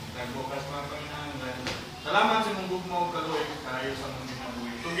Diyos. Nagbukas mga Panginoon. Salamat sa mong gugmo kaloy kayo sa mong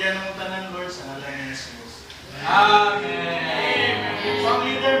ginabuhi. Tugyan ang tanan, Lord, sa ngalan ni Jesus. Amen.